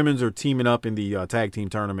 Gilbert and Simmons are teaming up in the tag team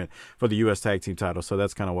tournament for the U.S. tag team title. So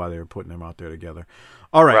that's kind of why they were putting them out there together.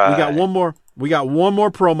 All right, right. We got one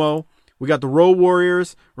more promo. We got the Road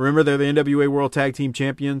Warriors. Remember, they're the NWA World Tag Team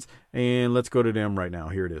Champions, and let's go to them right now.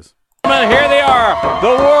 Here it is. Here they are,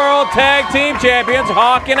 the World Tag Team Champions,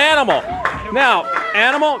 Hawk and Animal. Now,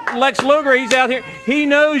 Animal, Lex Luger, he's out here. He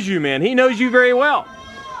knows you, man. He knows you very well.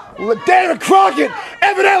 David Crockett,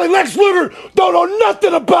 evidently Lex Luger don't know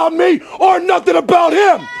nothing about me or nothing about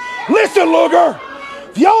him. Listen, Luger,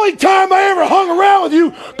 the only time I ever hung around with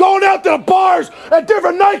you going out to the bars at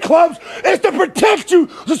different nightclubs is to protect you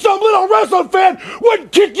so some little wrestling fan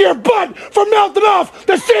wouldn't kick your butt for mouthing off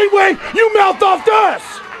the same way you mouthed off to us.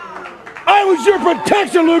 I was your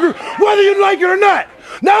protection, Luger, whether you like it or not.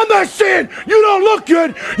 Now, I'm not saying you don't look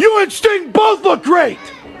good. You and Sting both look great.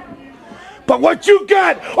 But what you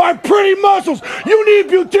got are pretty muscles. You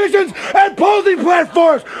need beauticians and posing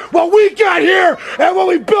platforms. What we got here and what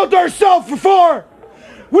we built ourselves for,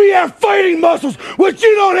 we have fighting muscles, which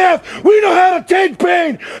you don't have. We know how to take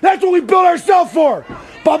pain. That's what we built ourselves for.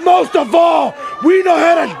 But most of all, we know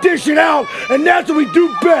how to dish it out, and that's what we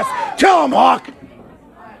do best. Tell him, Hawk.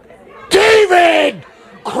 David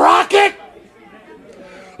Crockett,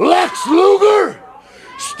 Lex Luger,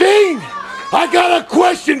 Sting, I got a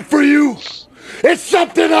question for you. It's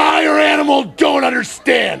something I or Animal don't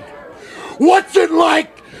understand. What's it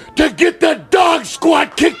like to get the dog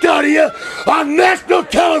squat kicked out of you on national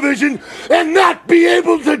television and not be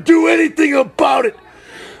able to do anything about it?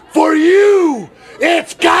 For you,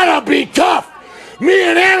 it's gotta be tough. Me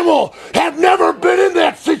and Animal have never been in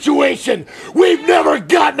that situation. We've never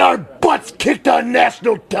gotten our butts kicked on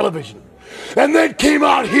national television. And then came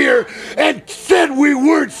out here and said we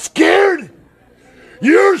weren't scared?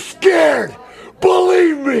 You're scared.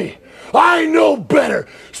 Believe me, I know better.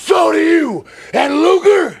 So do you. And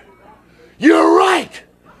Luger, you're right.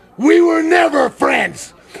 We were never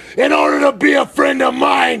friends. In order to be a friend of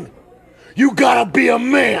mine, you gotta be a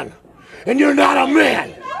man. And you're not a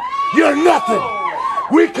man. You're nothing.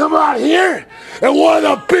 We come out here, and what do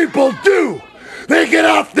the people do? They get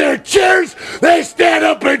off their chairs, they stand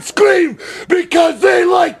up and scream because they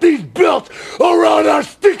like these belts around our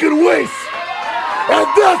stinking waists. And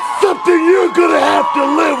that's something you're gonna have to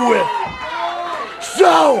live with.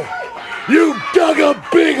 So, you dug a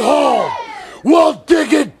big hole. We'll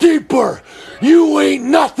dig it deeper. You ain't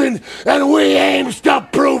nothing, and we aims to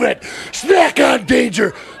prove it. Snack on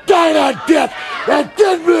danger, die on death, and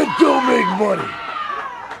dead men don't make money.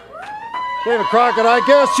 David Crockett, I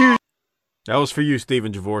guess you... That was for you,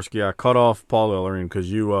 Steven Javorsky. I cut off Paul Ellering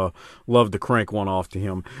because you loved to crank one off to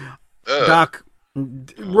him. Doc,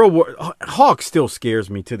 Hawk still scares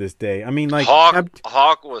me to this day. I mean, like...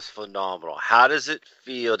 Hawk was phenomenal. How does it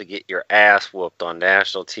feel to get your ass whooped on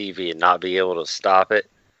national TV and not be able to stop it?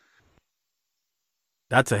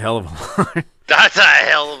 That's a hell of a line. That's a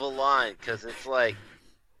hell of a line, because it's like,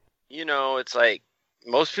 it's like,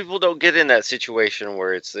 most people don't get in that situation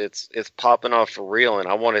where it's popping off for real, and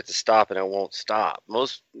I want it to stop, and it won't stop.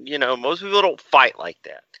 Most people don't fight like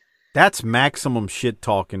that. That's maximum shit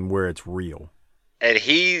talking where it's real. And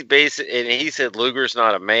he said Luger's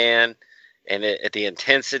not a man, and at the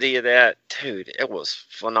intensity of that, dude, it was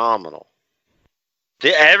phenomenal.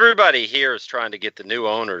 Everybody here is trying to get the new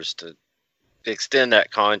owners to extend that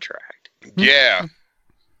contract. Yeah,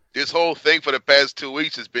 this whole thing for the past 2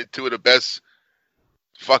 weeks has been two of the best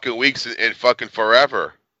fucking weeks in fucking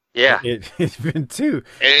forever. Yeah, it's been two.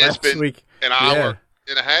 And it's been an hour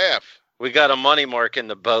and a half. We got a money mark in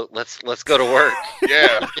the boat. Let's go to work.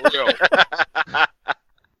 Yeah, for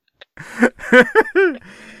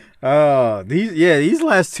real. These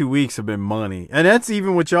last 2 weeks have been money, and that's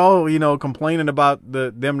even with y'all, complaining about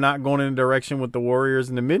them not going in the direction with the Warriors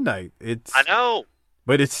in the Midnight. I know,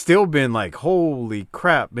 but it's still been like, holy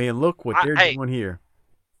crap, man! Look what they're doing here.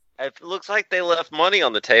 It looks like they left money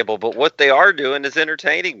on the table, but what they are doing is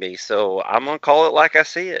entertaining me. So I'm gonna call it like I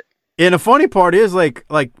see it. And the funny part is,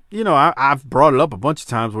 I've brought it up a bunch of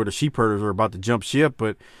times where the sheepherders are about to jump ship,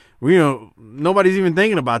 but nobody's even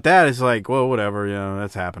thinking about that. It's like, well, whatever,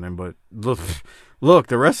 that's happening. But look,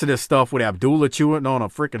 the rest of this stuff with Abdullah chewing on a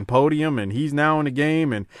freaking podium, and he's now in the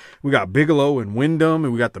game, and we got Bigelow and Wyndham,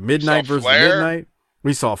 and we got the Midnight versus Midnight.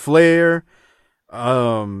 We saw Flair.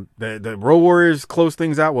 The Road Warriors close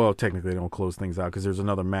things out. Well, technically they don't close things out because there's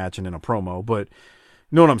another match and then a promo, but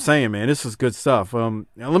you know what I'm saying, man? This is good stuff. Now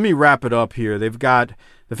let me wrap it up here. They've got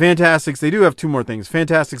the Fantastics. They do have two more things.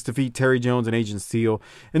 Fantastics defeat Terry Jones and Agent Steel,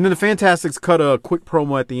 and then the Fantastics cut a quick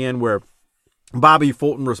promo at the end where Bobby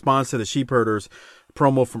Fulton responds to the Sheepherders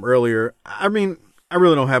promo from earlier. I mean, I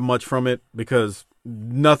really don't have much from it because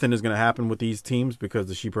nothing is going to happen with these teams because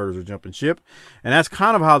the Sheepherders are jumping ship, and that's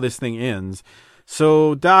kind of how this thing ends.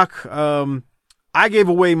 So, Doc, I gave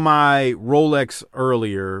away my Rolex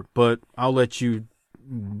earlier, but I'll let you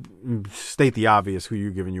state the obvious who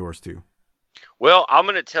you're giving yours to. Well, I'm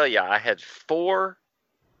going to tell you, I had 4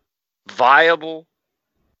 viable,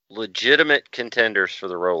 legitimate contenders for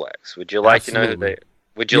the Rolex. Would you like to know who they?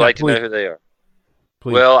 Would you like to know who they are?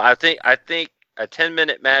 Please. Well, I think a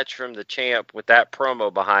 10-minute match from the champ with that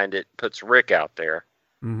promo behind it puts Rick out there.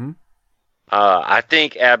 Mm-hmm. I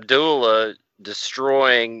think Abdullah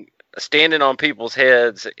standing on people's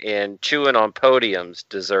heads and chewing on podiums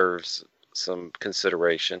deserves some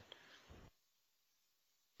consideration.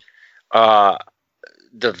 The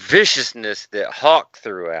viciousness that Hawk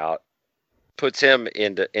threw out puts him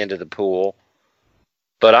into the pool.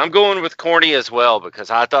 But I'm going with Corny as well,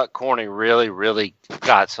 because I thought Corny really, really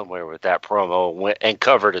got somewhere with that promo and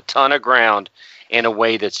covered a ton of ground in a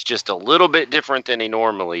way that's just a little bit different than he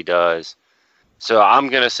normally does. So I'm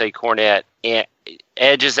going to say Cornette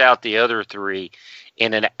edges out the other 3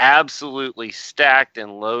 in an absolutely stacked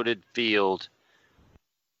and loaded field.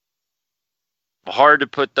 Hard to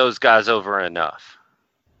put those guys over enough.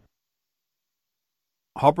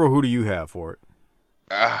 Hopper, who do you have for it?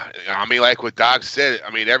 I mean, like what Doc said,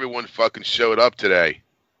 I mean, everyone fucking showed up today.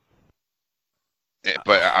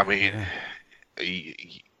 But, I mean,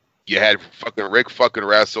 you had fucking Rick fucking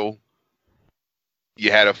wrestle.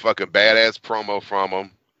 You had a fucking badass promo from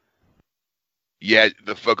him. You had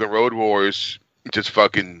the fucking Road Warriors just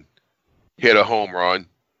fucking hit a home run.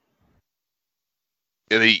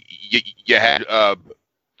 And you had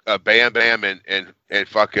Bam Bam and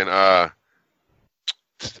fucking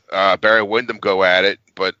Barry Windham go at it.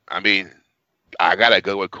 But, I mean, I got to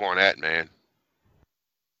go with Cornette, man.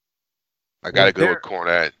 I got to go with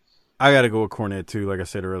Cornette. I got to go with Cornette, too, like I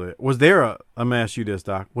said earlier. Was there let me ask you this,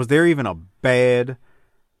 Doc. Was there even a bad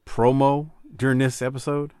promo during this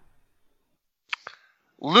episode?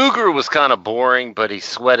 Luger was kind of boring, but he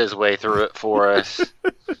sweat his way through it for us.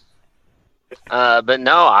 But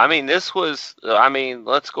no, I mean, let's go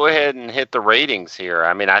ahead and hit the ratings here.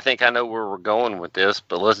 I mean, I think I know where we're going with this,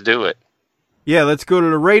 but let's do it. Yeah, let's go to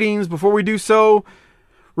the ratings. Before we do so,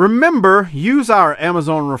 remember, use our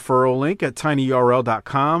Amazon referral link at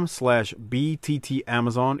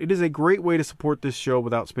tinyurl.com/BTTAmazon. It is a great way to support this show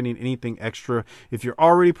without spending anything extra. If you're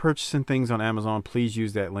already purchasing things on Amazon, please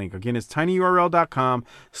use that link. Again, it's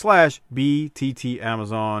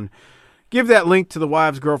tinyurl.com/BTTAmazon. Give that link to the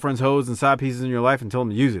wives, girlfriends, hoes, and side pieces in your life and tell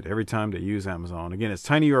them to use it every time they use Amazon. Again, it's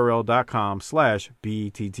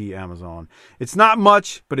tinyurl.com/BTTAmazon. It's not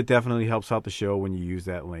much, but it definitely helps out the show when you use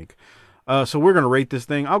that link. So we're going to rate this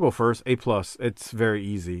thing. I'll go first. A+. It's very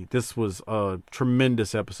easy. This was a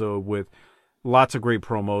tremendous episode with lots of great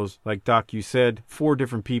promos. Like Doc, you said, 4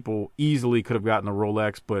 different people easily could have gotten a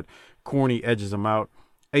Rolex, but Corny edges them out.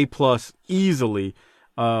 A+, easily.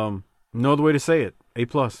 No other way to say it. A+.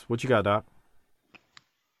 What you got, Doc?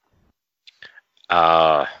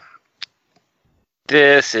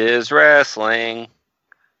 This is wrestling.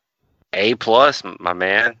 A+, my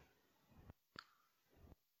man.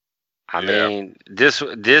 I mean, this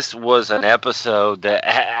was an episode that,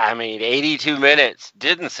 82 minutes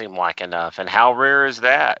didn't seem like enough. And how rare is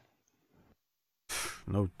that?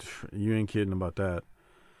 No, you ain't kidding about that.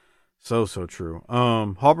 So true.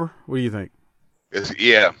 Hopper, what do you think? It's an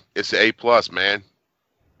A+, man.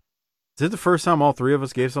 Is it the first time all 3 of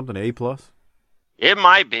us gave something an A+? It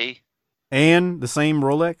might be. And the same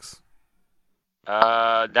Rolex?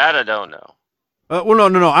 That I don't know. Well,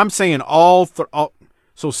 no. I'm saying all.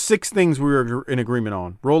 So 6 things we were in agreement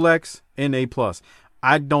on. Rolex and A+.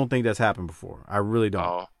 I don't think that's happened before. I really don't.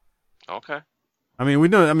 Oh, okay. I mean, we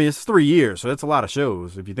know. I mean, it's 3 years, so that's a lot of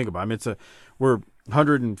shows if you think about it. I mean, we're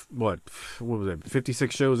 100 and what was it?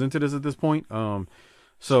 56 shows into this at this point.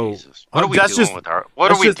 So Jesus. What are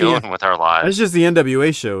we doing with our lives? It's just the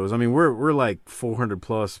NWA shows. I mean, we're like 400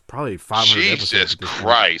 plus, probably 500 episodes. Jesus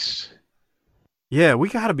Christ. Yeah, we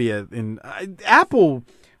got to be in Apple.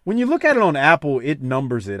 When you look at it on Apple, it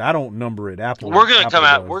numbers it. I don't number it. Apple. We're gonna come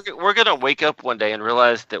out. We're gonna wake up one day and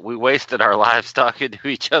realize that we wasted our lives talking to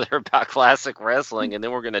each other about classic wrestling, and then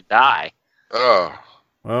we're gonna die. Oh,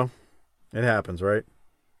 well, it happens, right?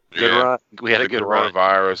 Good run. We had a good run.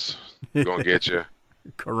 Coronavirus gonna get you.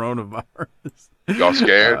 Coronavirus. Y'all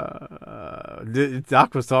scared?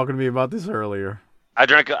 Doc was talking to me about this earlier. I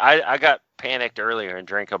got panicked earlier and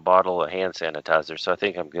drank a bottle of hand sanitizer, so I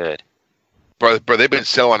think I'm good. Bro, they've been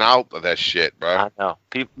selling out of that shit, bro. I know.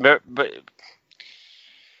 But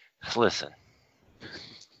listen.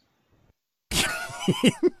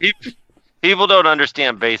 People don't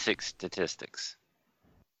understand basic statistics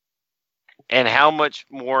and how much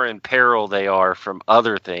more in peril they are from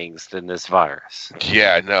other things than this virus.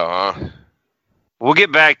 Yeah, I know, huh? We'll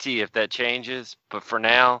get back to you if that changes, but for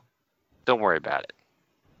now, don't worry about it.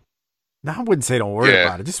 No, I wouldn't say don't worry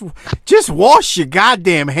about it. Just wash your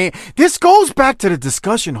goddamn hand. This goes back to the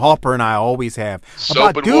discussion Harper and I always have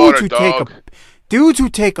Soap about and water, dog. dudes who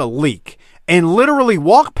take a leak and literally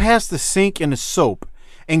walk past the sink and the soap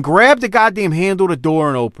and grab the goddamn handle of the door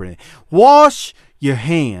and open it. Wash your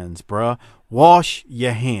hands, bruh. Wash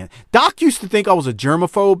your hands. Doc used to think I was a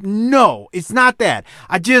germaphobe. No, it's not that.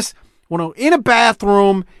 I just, when I'm in a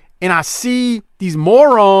bathroom and I see these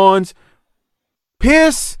morons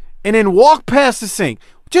piss and then walk past the sink,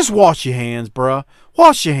 just wash your hands, bruh.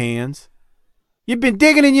 Wash your hands. You've been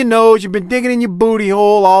digging in your nose. You've been digging in your booty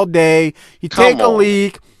hole all day. You take a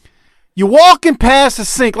leak. You're walking past the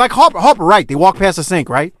sink. Like Harper, right. They walk past the sink,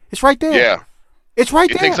 right? It's right there. Yeah. It's right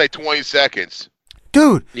there. It takes like 20 seconds.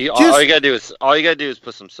 Dude. All you gotta do is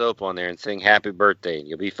put some soap on there and sing happy birthday and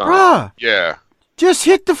you'll be fine. Bruh. Yeah. Just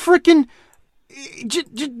hit the freaking, hit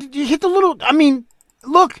the little,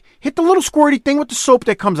 hit the little squirty thing with the soap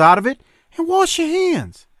that comes out of it and wash your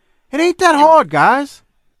hands. It ain't that hard, guys.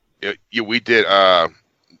 Yeah, we did, I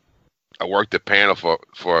worked the panel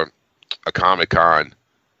for a Comic-Con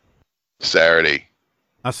Saturday.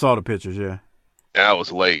 I saw the pictures, yeah. And I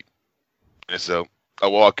was late. And so I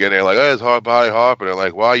walk in there like, oh, it's Hard Body Harper. They're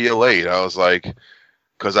like, why are you late? I was like,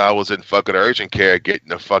 because I was in fucking urgent care getting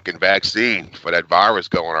the fucking vaccine for that virus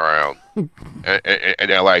going around. and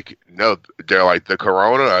they're like, no, they're like, the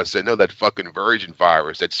corona? I said, no, that fucking virgin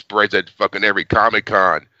virus that spreads at fucking every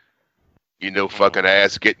Comic-Con. You know, fucking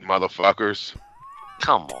ass getting motherfuckers.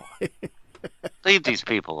 Come on. Leave these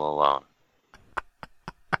people alone.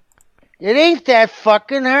 It ain't that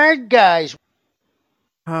fucking hard, guys.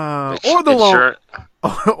 Or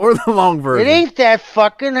the long version. It ain't that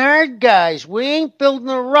fucking hard, guys. We ain't building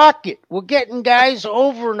a rocket. We're getting guys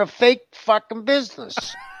over in a fake fucking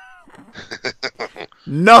business.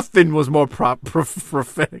 Nothing was more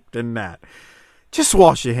prophetic than that. Just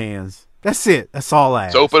wash your hands. That's it. That's all I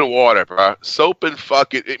ask. Soap and water, bro. Soap and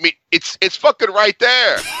fucking. I mean, it's fucking right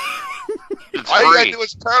there. All you gotta do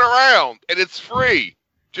is turn around, and it's free.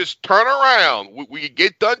 Just turn around. When you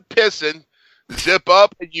get done pissing, zip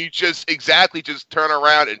up, and you just turn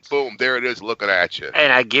around, and boom, there it is looking at you.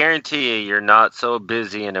 And I guarantee you, you're not so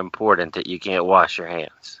busy and important that you can't wash your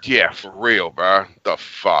hands. Yeah, for real, bro. The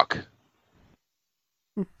fuck.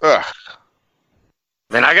 Ugh.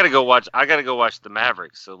 Man, I gotta go watch the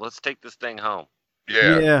Mavericks. So let's take this thing home.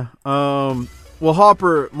 Yeah. Yeah. Well,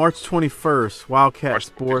 Harper, March 21st, Wildcat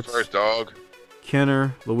Sports. March 21st, dog.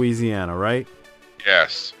 Kenner, Louisiana, right?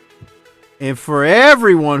 Yes. And for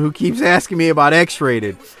everyone who keeps asking me about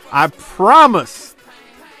X-Rated, I promise,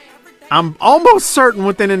 I'm almost certain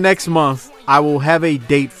within the next month, I will have a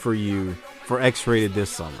date for you for X-Rated this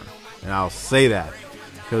summer. And I'll say that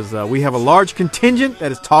because we have a large contingent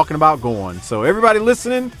that is talking about going. So everybody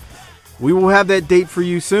listening, we will have that date for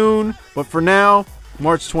you soon. But for now,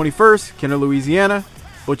 March 21st, Kenner, Louisiana,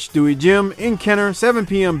 Butch Dewey Gym in Kenner, 7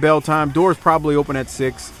 p.m. bell time. Doors probably open at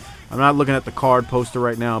 6. I'm not looking at the card poster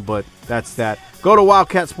right now, but that's that. Go to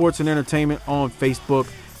Wildcat Sports and Entertainment on Facebook.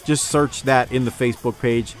 Just search that in the Facebook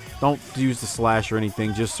page. Don't use the slash or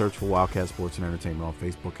anything. Just search for Wildcat Sports and Entertainment on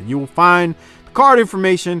Facebook, and you will find the card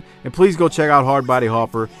information. And please go check out Hard Body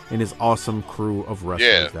Harper and his awesome crew of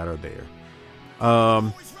wrestlers that are there.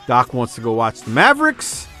 Doc wants to go watch the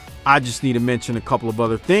Mavericks. I just need to mention a couple of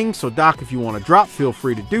other things. So, Doc, if you want to drop, feel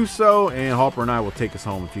free to do so. And Harper and I will take us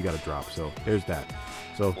home if you got to drop. So, there's that.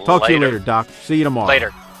 So, talk to you later, Doc. See you tomorrow.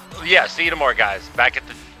 Later. Yeah, see you tomorrow, guys. Back at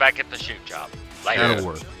the shoot job. Later. That'll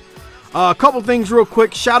work. A couple things real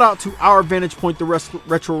quick. Shout out to Our Vantage Point, the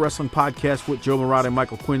Retro Wrestling Podcast with Joe Murata and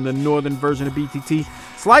Michael Quinn, the northern version of BTT.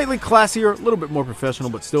 Slightly classier, a little bit more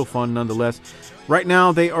professional, but still fun nonetheless. Right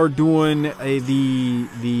now, they are doing God,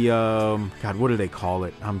 what do they call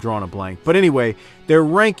it? I'm drawing a blank. But anyway, they're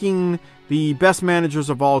ranking the best managers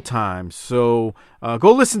of all time. So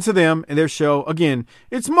go listen to them and their show. Again,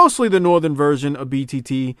 it's mostly the northern version of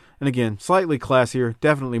BTT. And again, slightly classier,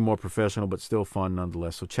 definitely more professional, but still fun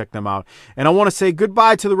nonetheless. So check them out. And I want to say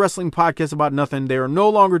goodbye to the Wrestling Podcast About Nothing. They are no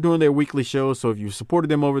longer doing their weekly shows. So if you've supported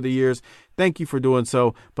them over the years, thank you for doing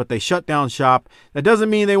so. But they shut down shop. That doesn't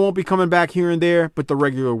mean they won't be coming back here and there, but the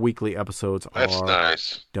regular weekly episodes are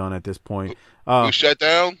done at this point. Who shut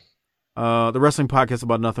down? The Wrestling Podcast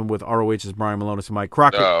About Nothing with ROH's Brian Malonis and Mike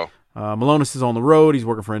Crockett. Malonis is on the road. He's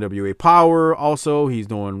working for NWA Power. Also, he's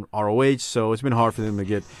doing ROH, so it's been hard for them to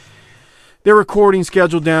get their recording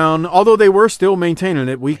schedule down, although they were still maintaining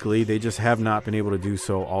it weekly. They just have not been able to do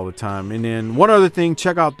so all the time. And then one other thing,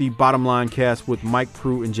 check out the Bottom Line Cast with Mike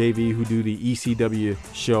Pruitt and JV, who do the ECW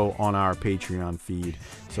show on our Patreon feed.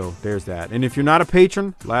 So there's that. And if you're not a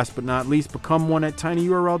patron, last but not least, become one at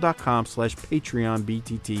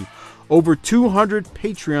tinyurl.com/PatreonBTT. Over 200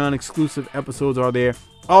 Patreon exclusive episodes are there.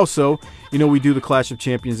 Also, we do the Clash of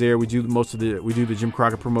Champions there. We do the Jim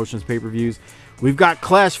Crockett Promotions pay-per-views. We've got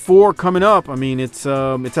Clash 4 coming up. I mean, it's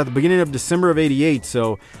at the beginning of December of '88,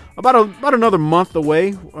 so about another month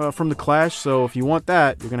away from the Clash. So if you want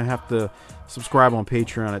that, you're gonna have to subscribe on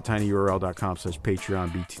Patreon at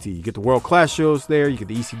tinyurl.com/PatreonBTT. You get the World Clash shows there. You get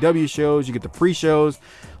the ECW shows. You get the pre-shows,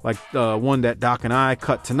 like one that Doc and I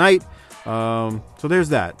cut tonight. So there's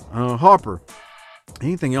that. Harper,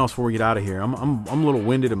 anything else before we get out of here? I'm a little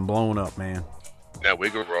winded and blown up, man. Now we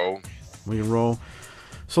can roll. We can roll.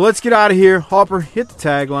 So let's get out of here. Harper, hit the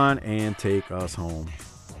tagline and take us home.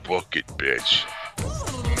 Book it, bitch.